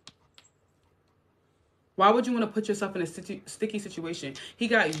 Why would you want to put yourself in a sticky situation? He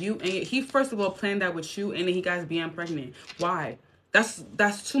got you, and he first of all planned that with you, and then he got being pregnant. Why? That's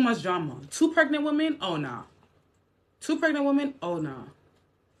too much drama. 2 pregnant women? Oh nah. 2 pregnant women? Oh nah.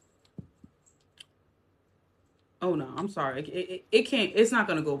 Oh no. I'm sorry. It can't. It's not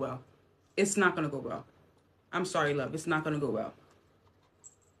gonna go well. It's not gonna go well. I'm sorry, love. It's not gonna go well.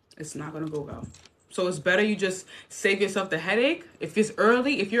 It's not gonna go well. So it's better you just save yourself the headache. If you're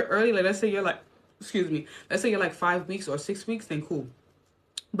early, like let's say you're like, excuse me, let's say you're like 5 weeks or 6 weeks, then cool.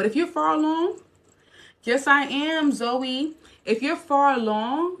 But if you're far along, yes, I am, Zoe. If you're far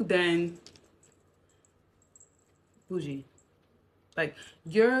along, then bougie. Like,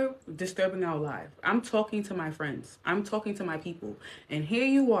 you're disturbing our life. I'm talking to my friends. I'm talking to my people. And here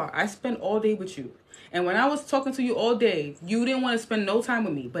you are. I spent all day with you. And when I was talking to you all day, you didn't want to spend no time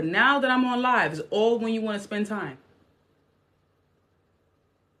with me. But now that I'm on live, it's all when you want to spend time.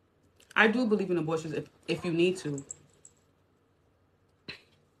 I do believe in abortions if you need to.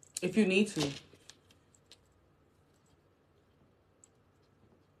 If you need to.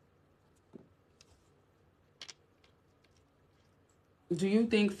 Do you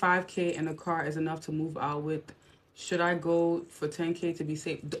think 5K in a car is enough to move out with? Should I go for 10K to be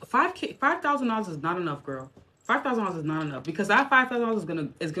safe? 5K, $5,000 is not enough, girl. $5,000 is not enough because that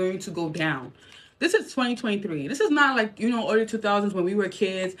 $5,000 is going to go down. This is 2023. This is not like, early 2000s when we were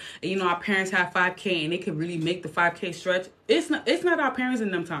kids and, our parents had 5K and they could really make the 5K stretch. It's not our parents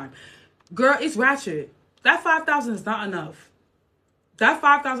in them time. Girl, it's ratchet. That 5,000 is not enough. That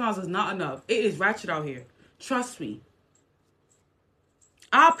 $5,000 is not enough. It is ratchet out here. Trust me.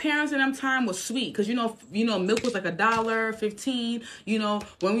 Our parents in them time was sweet because milk was like $1.15.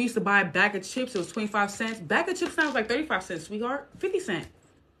 When we used to buy a bag of chips, it was 25 cents. Bag of chips now is like 35 cents, sweetheart. 50 cents.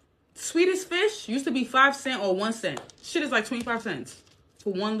 Sweetest fish used to be 5 cents or 1 cent. Shit is like 25 cents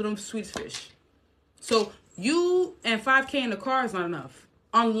for one little sweetest fish. So you and 5K in the car is not enough.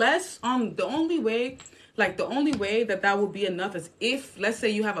 Unless the only way that would be enough is if, let's say,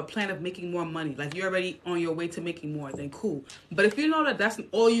 you have a plan of making more money. Like, you're already on your way to making more, then cool. But if you know that that's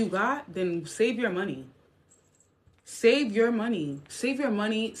all you got, then save your money. Save your money. Save your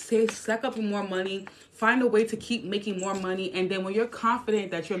money. Stack up more money. Find a way to keep making more money. And then when you're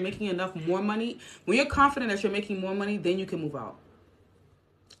confident that you're making more money, then you can move out.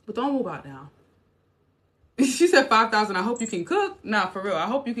 But don't move out now. She said 5,000. I hope you can cook. Nah, for real. I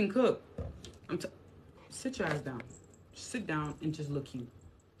hope you can cook. Sit your ass down. Sit down and just look cute.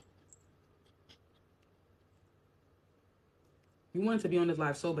 You wanted to be on this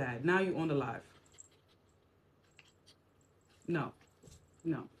live so bad. Now you're on the live. No.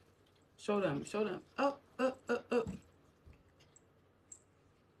 Show them. Up.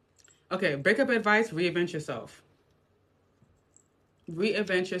 Okay, breakup advice, reinvent yourself. Worry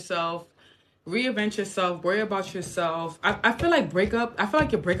about yourself. I feel like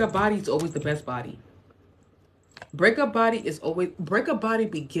your breakup body is always the best body. Breakup body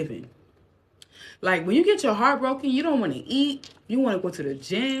be given. Like, when you get your heart broken, you don't want to eat. You want to go to the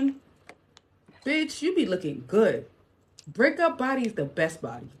gym. Bitch, you be looking good. Breakup body is the best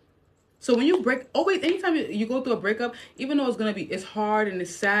body. So when you anytime you go through a breakup, even though it's hard and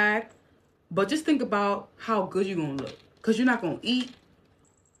it's sad, but just think about how good you're going to look. Because you're not going to eat.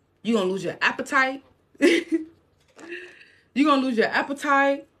 You're going to lose your appetite. You're going to lose your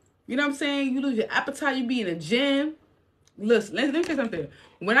appetite. You know what I'm saying? You lose your appetite. You be in the gym. Listen, let me say something.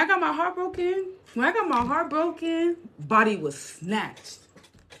 When I got my heart broken, body was snatched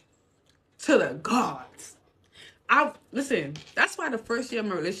to the gods. Listen, that's why the first year of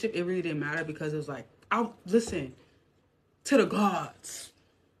my relationship, it really didn't matter, because it was like, listen, to the gods.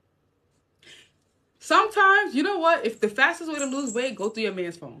 Sometimes, you know what? If the fastest way to lose weight, go through your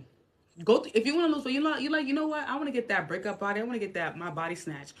man's phone. If you want to lose weight, you know what? I want to get that breakup body. I want to get my body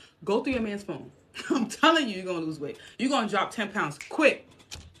snatched. Go through your man's phone. I'm telling you, you're going to lose weight. You're going to drop 10 pounds quick.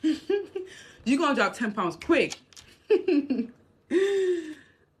 You're going to drop 10 pounds quick.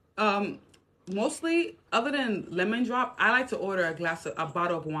 Mostly, other than lemon drop, I like to order a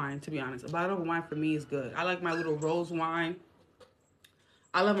bottle of wine, to be honest. A bottle of wine for me is good. I like my little rose wine.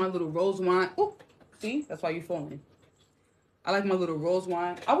 Oh, see? That's why you're falling. I like my little rose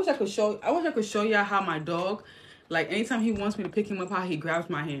wine. I wish I could show y'all how my dog, like, anytime he wants me to pick him up, how he grabs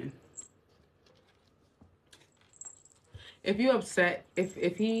my hand. If you upset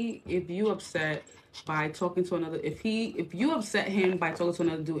by talking to another, if you upset him by talking to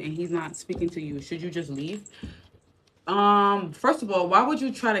another dude and he's not speaking to you, should you just leave? First of all, why would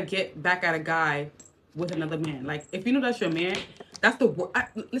you try to get back at a guy with another man? Like, if you know that's your man, that's the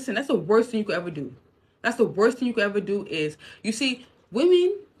worst thing you could ever do. That's the worst thing you could ever do. Is, you see,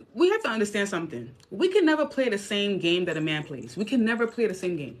 women, we have to understand something. We can never play the same game that a man plays. We can never play the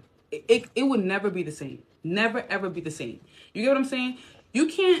same game. It would never be the same. Never, ever be the same. You get what I'm saying? You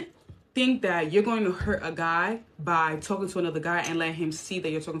can't think that you're going to hurt a guy by talking to another guy and let him see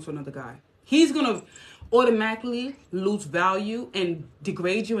that you're talking to another guy. He's going to automatically lose value and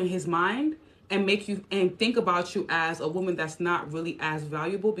degrade you in his mind and make you and think about you as a woman that's not really as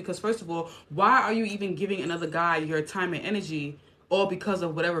valuable. Because, first of all, why are you even giving another guy your time and energy, all because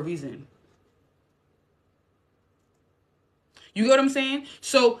of whatever reason? You get what I'm saying?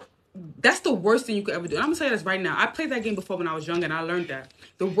 So that's the worst thing you could ever do. And I'm going to tell you this right now. I played that game before when I was young, and I learned that.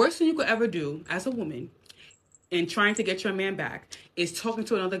 The worst thing you could ever do as a woman in trying to get your man back is talking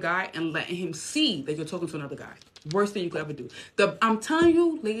to another guy and letting him see that you're talking to another guy. Worst thing you could ever do. I'm telling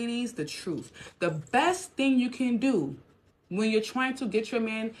you, ladies, the truth. The best thing you can do when you're trying to get your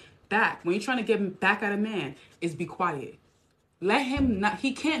man back, when you're trying to get back at a man, is be quiet. Let him not,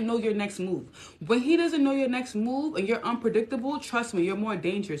 he can't know your next move. When he doesn't know your next move and you're unpredictable, trust me, you're more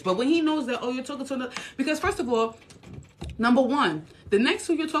dangerous. But when he knows that, oh, you're talking to another, because first of all, number one, the next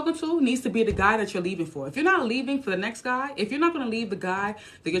who you're talking to needs to be the guy that you're leaving for. If you're not leaving for the next guy, if you're not going to leave the guy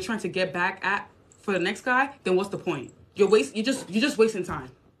that you're trying to get back at for the next guy, then what's the point? You're just wasting time.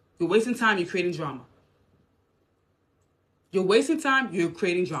 You're wasting time, you're creating drama. You're wasting time, you're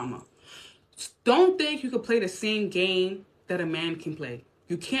creating drama. Don't think you can play the same game that a man can play.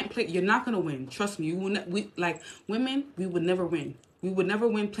 You can't play. You're not gonna win. Trust me. You will not. We like women. We would never win. We would never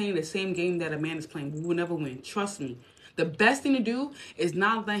win playing the same game that a man is playing. We would never win. Trust me. The best thing to do is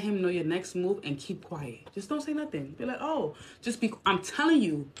not let him know your next move and keep quiet. Just don't say nothing. Be like, oh, just be. I'm telling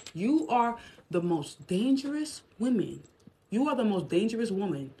you, you are the most dangerous women. You are the most dangerous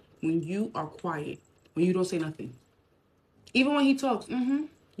woman when you are quiet. When you don't say nothing. Even when he talks,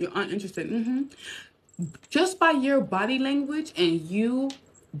 you're uninterested. Just by your body language and you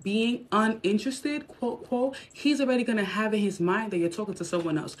being uninterested, quote, quote, he's already going to have in his mind that you're talking to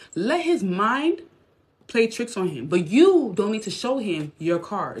someone else. Let his mind play tricks on him. But you don't need to show him your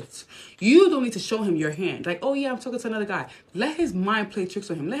cards. You don't need to show him your hand. Like, oh, yeah, I'm talking to another guy. Let his mind play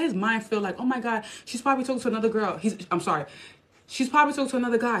tricks on him. Let his mind feel like, oh, my God, she's probably talking to another girl. She's probably talking to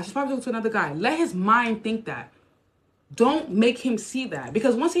another guy. She's probably talking to another guy. Let his mind think that. Don't make him see that.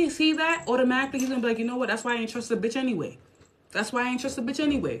 Because once he see that, automatically he's going to be like, you know what? That's why I ain't trust a bitch anyway. That's why I ain't trust a bitch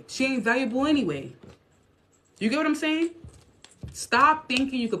anyway. She ain't valuable anyway. You get what I'm saying? Stop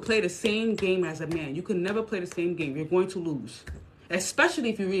thinking you could play the same game as a man. You can never play the same game. You're going to lose.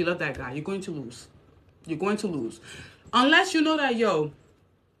 Especially if you really love that guy. You're going to lose. You're going to lose. Unless you know that, yo,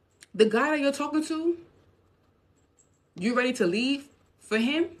 the guy that you're talking to, you ready to leave for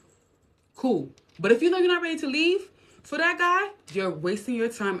him? Cool. But if you know you're not ready to leave for that guy, you're wasting your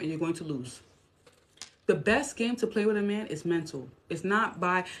time and you're going to lose. The best game to play with a man is mental. It's not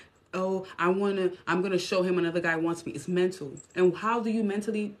by, oh, I'm going to show him another guy wants me. It's mental. And how do you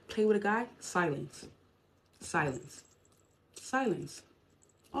mentally play with a guy? Silence. Silence. Silence.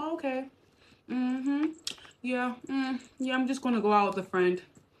 Oh, okay. Yeah. Yeah, I'm just going to go out with a friend.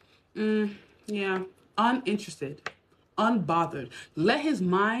 Yeah. Uninterested. Unbothered. Let his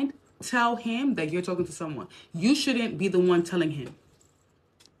mind tell him that you're talking to someone. You shouldn't be the one telling him.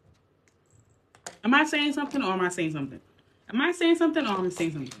 Am I saying something or am I saying something? Am I saying something or am I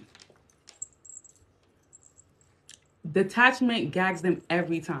saying something? Detachment gags them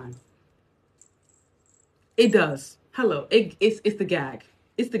every time. It does. Hello. It's the gag.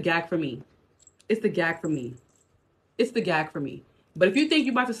 It's the gag for me. It's the gag for me. It's the gag for me. But if you think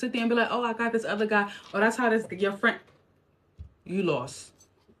you're about to sit there and be like, oh, I got this other guy, oh, that's how this your friend, you lost.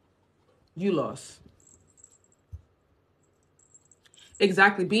 You lost.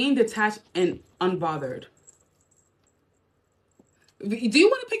 Exactly. Being detached and unbothered. Do you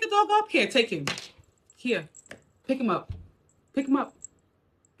want to pick the dog up? Here, take him. Here. Pick him up. Pick him up.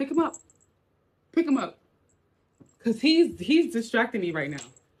 Pick him up. Pick him up. Because he's distracting me right now.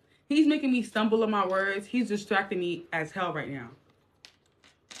 He's making me stumble on my words. He's distracting me as hell right now.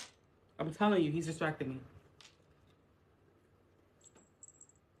 I'm telling you, he's distracting me.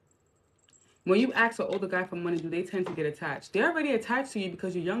 When you ask an older guy for money, do they tend to get attached? They're already attached to you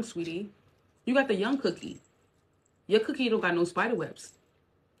because you're young, sweetie. You got the young cookie. Your cookie don't got no spider webs.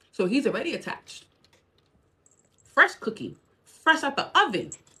 So he's already attached. Fresh cookie. Fresh out the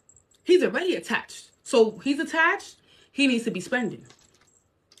oven. He's already attached. So he's attached. He needs to be spending.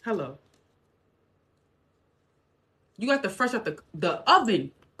 Hello. You got the fresh out the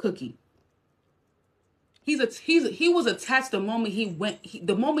oven cookie. He was attached the moment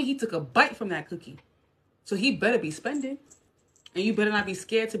the moment he took a bite from that cookie. So he better be spending. And you better not be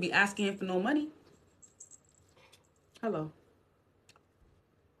scared to be asking him for no money. Hello.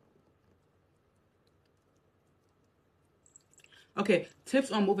 Okay,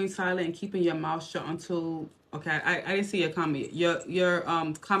 tips on moving silent and keeping your mouth shut until, okay, I didn't see your comment. Your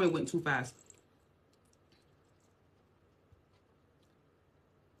comment went too fast.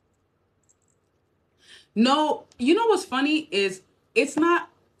 No, you know what's funny is it's not,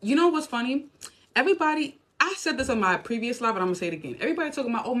 you know what's funny? Everybody, I said this on my previous live, but I'm going to say it again. Everybody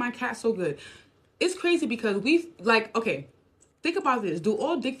talking about, oh, my cat's so good. It's crazy because okay, think about this. Do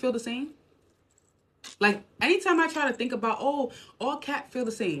all dick feel the same? Like, anytime I try to think about, oh, all cat feel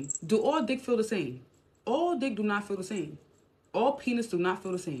the same. Do all dick feel the same? All dick do not feel the same. All penis do not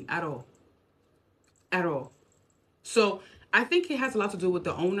feel the same at all. At all. So I think it has a lot to do with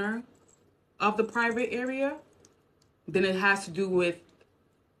the owner of the private area than it has to do with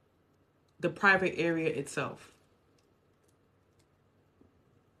the private area itself.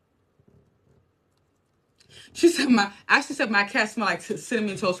 She said my cat smell like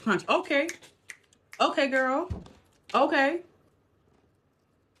cinnamon toast crunch. Okay. Okay, girl. Okay.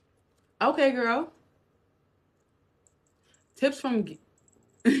 Okay, girl. Tips from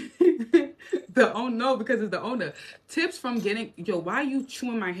the owner, no, because it's the owner. Tips from getting, yo, why are you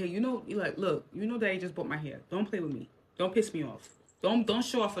chewing my hair? You know, you like, look, you know that I just bought my hair. Don't play with me. Don't piss me off. Don't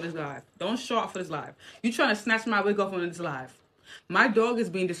show off for this live. Don't show off for this live. You trying to snatch my wig off on this live. My dog is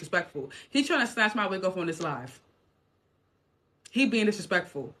being disrespectful. He trying to snatch my wig off on this live. He being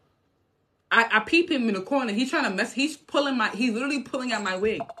disrespectful. I peep him in the corner. He's trying to mess. He's literally pulling out my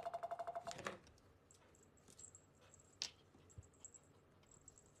wig.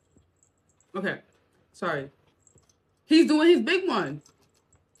 Okay. Sorry. He's doing his big one.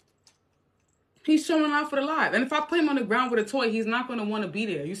 He's showing off for the live. And if I put him on the ground with a toy, he's not going to want to be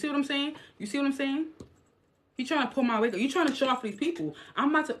there. You see what I'm saying? You see what I'm saying? He's trying to pull my wig. You trying to show off for these people. I'm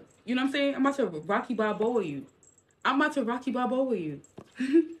about to, you know what I'm saying? I'm about to Rocky Balboa you. I'm about to Rocky Balboa you.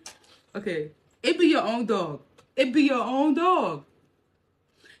 Okay. It be your own dog. It be your own dog.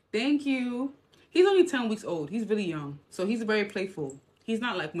 Thank you. He's only 10 weeks old. He's really young. So he's very playful. He's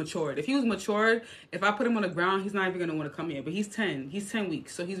not like matured. If he was matured, if I put him on the ground, he's not even going to want to come here. But he's 10. He's 10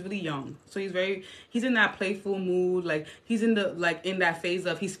 weeks. So he's really young. So he's in that playful mood. Like he's in that phase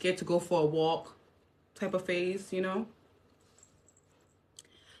of he's scared to go for a walk type of phase, you know?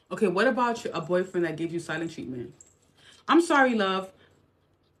 Okay, what about a boyfriend that gives you silent treatment? I'm sorry, love.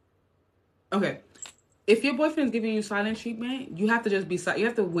 Okay. If your boyfriend is giving you silent treatment, you have to just be silent. You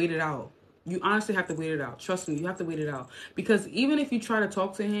have to wait it out. You honestly have to wait it out. Trust me, you have to wait it out. Because even if you try to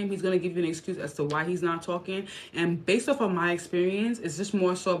talk to him, he's going to give you an excuse as to why he's not talking. And based off of my experience, it's just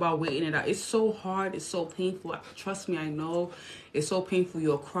more so about waiting it out. It's so hard. It's so painful. Trust me, I know. It's so painful.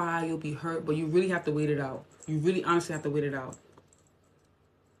 You'll cry. You'll be hurt. But you really have to wait it out. You really honestly have to wait it out.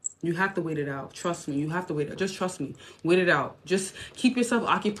 You have to wait it out. Trust me. You have to wait it out. Just trust me. Wait it out. Just keep yourself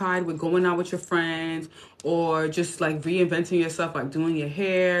occupied with going out with your friends or just like reinventing yourself, like doing your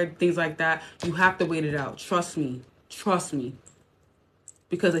hair, things like that. You have to wait it out. Trust me. Trust me.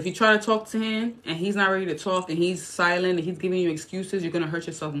 Because if you try to talk to him and he's not ready to talk and he's silent and he's giving you excuses, you're going to hurt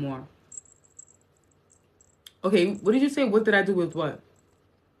yourself more. Okay, what did you say? What did I do with what?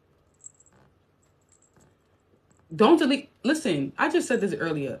 Don't delete. Listen, I just said this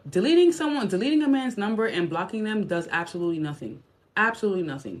earlier. Deleting a man's number and blocking them does absolutely nothing. Absolutely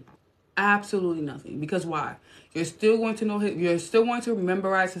nothing. Absolutely nothing. Because why? You're still going to know you're still going to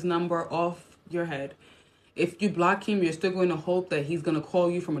memorize his number off your head. If you block him, you're still going to hope that he's going to call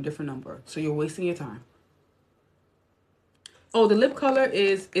you from a different number. So you're wasting your time. Oh, the lip color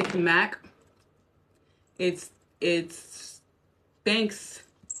it's MAC. It's Thanks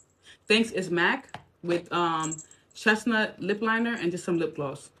is MAC with chestnut lip liner and just some lip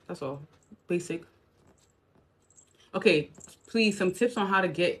gloss. That's all. Basic. Okay, please, some tips on how to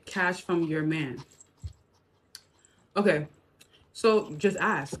get cash from your man. Okay, so just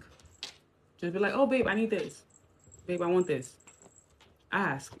ask. Just be like, oh, babe, I need this. Babe, I want this.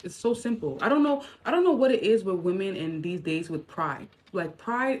 Ask. It's so simple. I don't know what it is with women in these days with pride.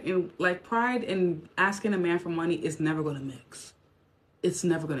 Pride and asking a man for money is never gonna mix. It's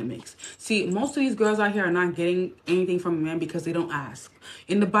never going to mix. See, most of these girls out here are not getting anything from a man because they don't ask.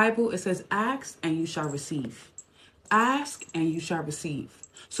 In the Bible, it says, ask and you shall receive. Ask and you shall receive.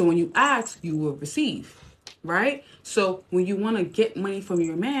 So when you ask, you will receive, right? So when you want to get money from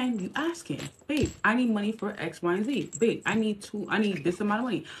your man, you ask him, babe, I need money for X, Y, and Z. Babe, I need this amount of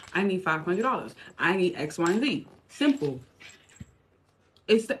money. I need $500. I need X, Y, and Z. Simple.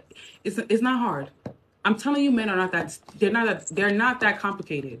 It's not hard. I'm telling you, men are not that. They're not that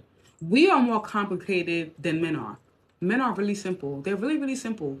complicated. We are more complicated than men are. Men are really simple. They're really, really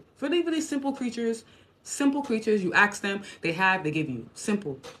simple. Really, really simple creatures. Simple creatures. You ask them, they give you.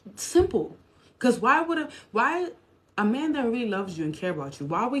 Simple. Because why a man that really loves you and care about you,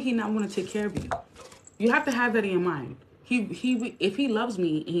 why would he not want to take care of you? You have to have that in your mind. If he loves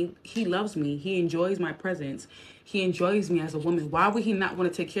me, he loves me. He enjoys my presence. He enjoys me as a woman. Why would he not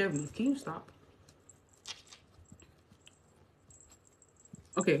want to take care of me? Can you stop?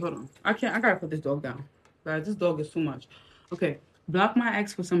 Okay, hold on. I gotta put this dog down. Guys, this dog is too much. Okay, block my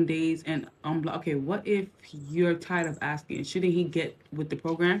ex for some days and unblock. Okay, what if you're tired of asking? Shouldn't he get with the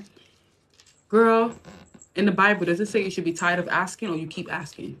program? Girl, in the Bible, does it say you should be tired of asking or you keep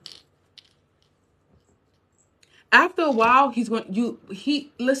asking? After a while,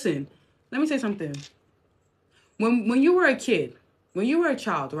 listen, let me say something. When you were a kid, when you were a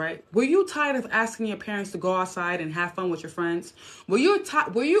child, right? Were you tired of asking your parents to go outside and have fun with your friends? Were you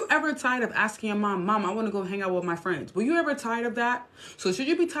ever tired of asking your mom, "Mom, I want to go hang out with my friends"? Were you ever tired of that? So should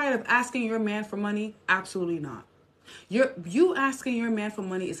you be tired of asking your man for money? Absolutely not. You asking your man for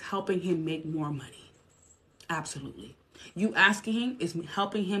money is helping him make more money. Absolutely. You asking him is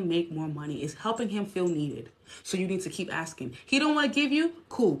helping him make more money. It's helping him feel needed. So you need to keep asking. He don't want to give you?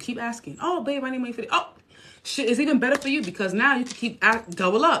 Cool. Keep asking. Oh, babe, I need money for this. Oh, shit, it's even better for you because now you can keep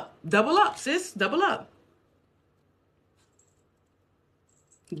double up. Double up, sis. Double up.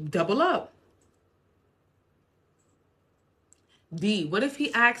 Double up. D, what if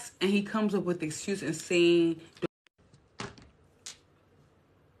he asks and he comes up with the excuse and saying...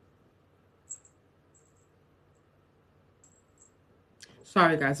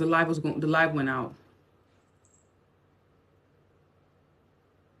 Sorry, guys. The live went out.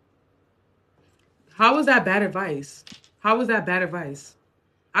 How is that bad advice? How is that bad advice?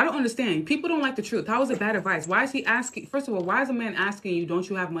 I don't understand. People don't like the truth. How is it bad advice? Why is he asking? First of all, why is a man asking you, "Don't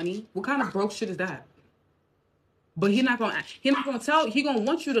you have money?" What kind of broke shit is that? But he's not gonna tell. He gonna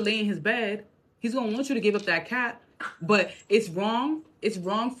want you to lay in his bed. He's gonna want you to give up that cat. But it's wrong. It's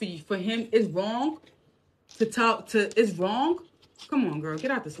wrong for him. It's wrong to tell. It's wrong. Come on, girl.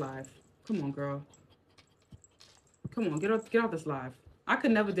 Get out this live. Come on, girl. Come on. Get out this live. I could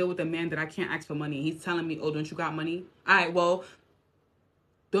never deal with a man that I can't ask for money. He's telling me, "Oh, don't you got money?" All right. Well,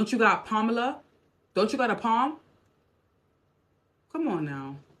 don't you got Pamela? Don't you got a palm? Come on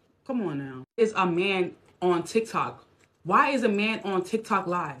now. Come on now. Is a man on TikTok? Why is a man on TikTok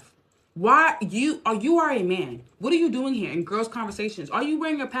live? Why you are a man? What are you doing here in girls' conversations? Are you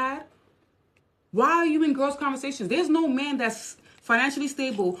wearing a pad? Why are you in girls' conversations? There's no man that's financially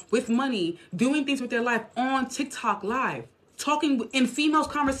stable with money doing things with their life on TikTok live, talking in females'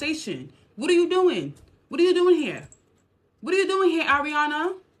 conversation. What are you doing? What are you doing here? What are you doing here,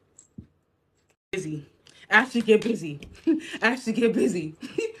 Ariana? Busy. Ashley get busy. Ashley get busy.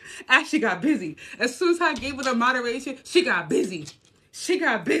 Ashley got busy. As soon as I gave her the moderation, she got busy. She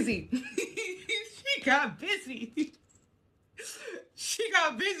got busy. She got busy. She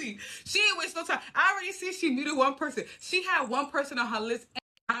got busy. She ain't waste no time. I already see she muted one person. She had one person on her list,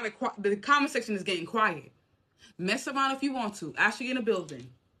 and the comment section is getting quiet. Mess around if you want to. Ashley in the building.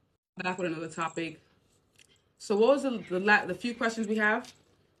 Back with another topic. So what was the few questions we have?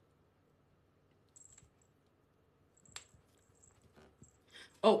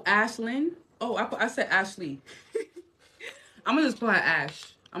 Oh, Ashlyn. Oh, I said Ashley. I'm gonna just call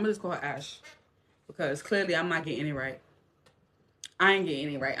her Ash. Because clearly I'm not getting it right. I ain't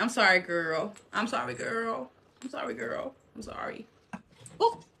getting it right. I'm sorry, girl. I'm sorry.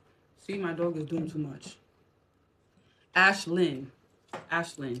 Oh, see, my dog is doing too much. Ashlyn. I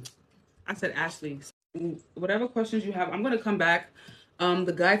said Ashley. Whatever questions you have, I'm gonna come back.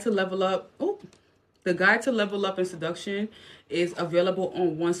 The guide to level up. Oh, the guide to level up in seduction is available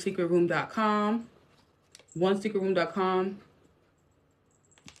on onesecretroom.com. Onesecretroom.com.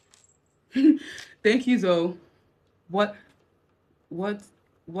 Thank you, Zoe. What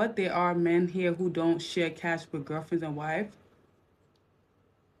there are men here who don't share cash with girlfriends and wives?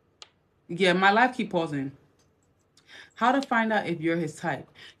 Yeah, my life keep pausing. How to find out if you're his type?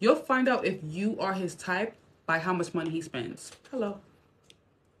 You'll find out if you are his type by how much money he spends. Hello.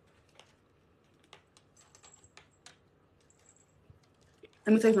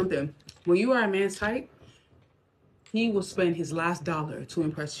 Let me tell you something. When you are a man's type, he will spend his last dollar to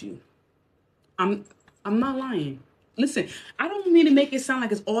impress you. I'm not lying. Listen, I don't mean to make it sound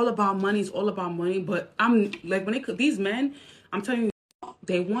like it's all about money. It's all about money, but I'm like these men, I'm telling you,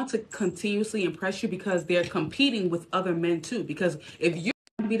 they want to continuously impress you because they're competing with other men too. Because if you're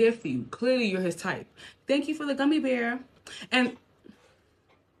going to be there for you, clearly you're his type. Thank you for the gummy bear. And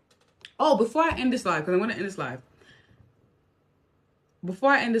oh, before I end this live, because I want to end this live.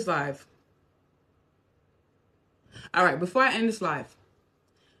 Before I end this live. All right, before I end this live.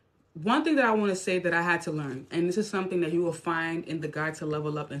 One thing that I want to say that I had to learn, and this is something that you will find in the guide to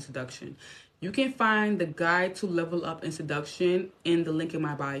level up in seduction. You can find the guide to level up in seduction in the link in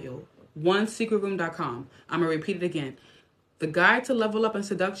my bio, onesecretroom.com. I'm going to repeat it again. The guide to level up in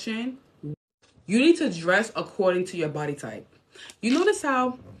seduction, you need to dress according to your body type. You notice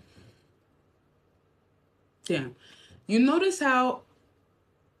how, I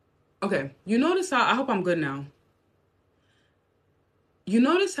hope I'm good now. You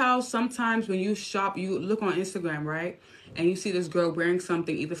notice how sometimes when you shop, you look on Instagram, right? And you see this girl wearing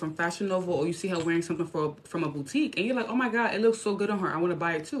something either from Fashion Nova or you see her wearing something from a boutique. And you're like, oh my God, it looks so good on her. I want to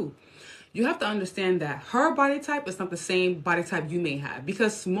buy it too. You have to understand that her body type is not the same body type you may have,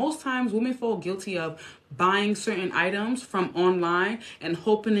 because most times women fall guilty of buying certain items from online and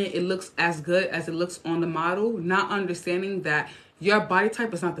hoping it looks as good as it looks on the model, not understanding that your body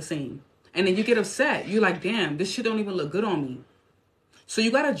type is not the same. And then you get upset. You're like, damn, this shit don't even look good on me. So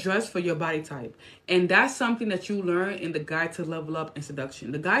you got to dress for your body type. And that's something that you learn in the Guide to Level Up in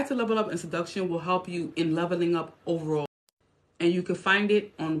Seduction. The Guide to Level Up in Seduction will help you in leveling up overall. And you can find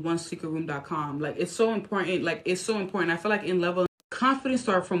it on onesecretroom.com. Like, it's so important. Like, it's so important. I feel like in leveling, confidence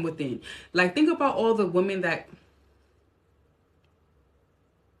starts from within. Like, think about all the women that...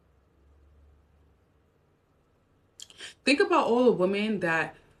 Think about all the women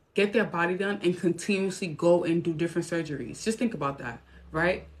that get their body done and continuously go and do different surgeries. Just think about that,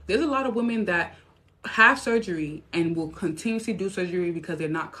 right? There's a lot of women that have surgery and will continuously do surgery because they're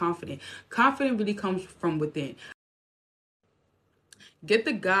not confident. Confidence really comes from within. Get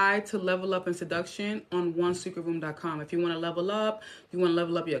the Guide to Level Up in Seduction on onesecretroom.com. If you want to level up, you want to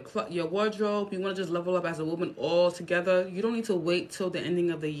level up your wardrobe, you want to just level up as a woman all together, you don't need to wait till the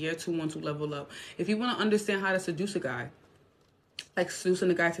ending of the year to want to level up. If you want to understand how to seduce a guy, like seducing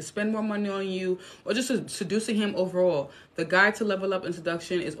a guy to spend more money on you, or just seducing him overall, the Guide to Level Up in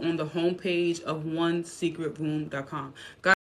Seduction is on the homepage of onesecretroom.com.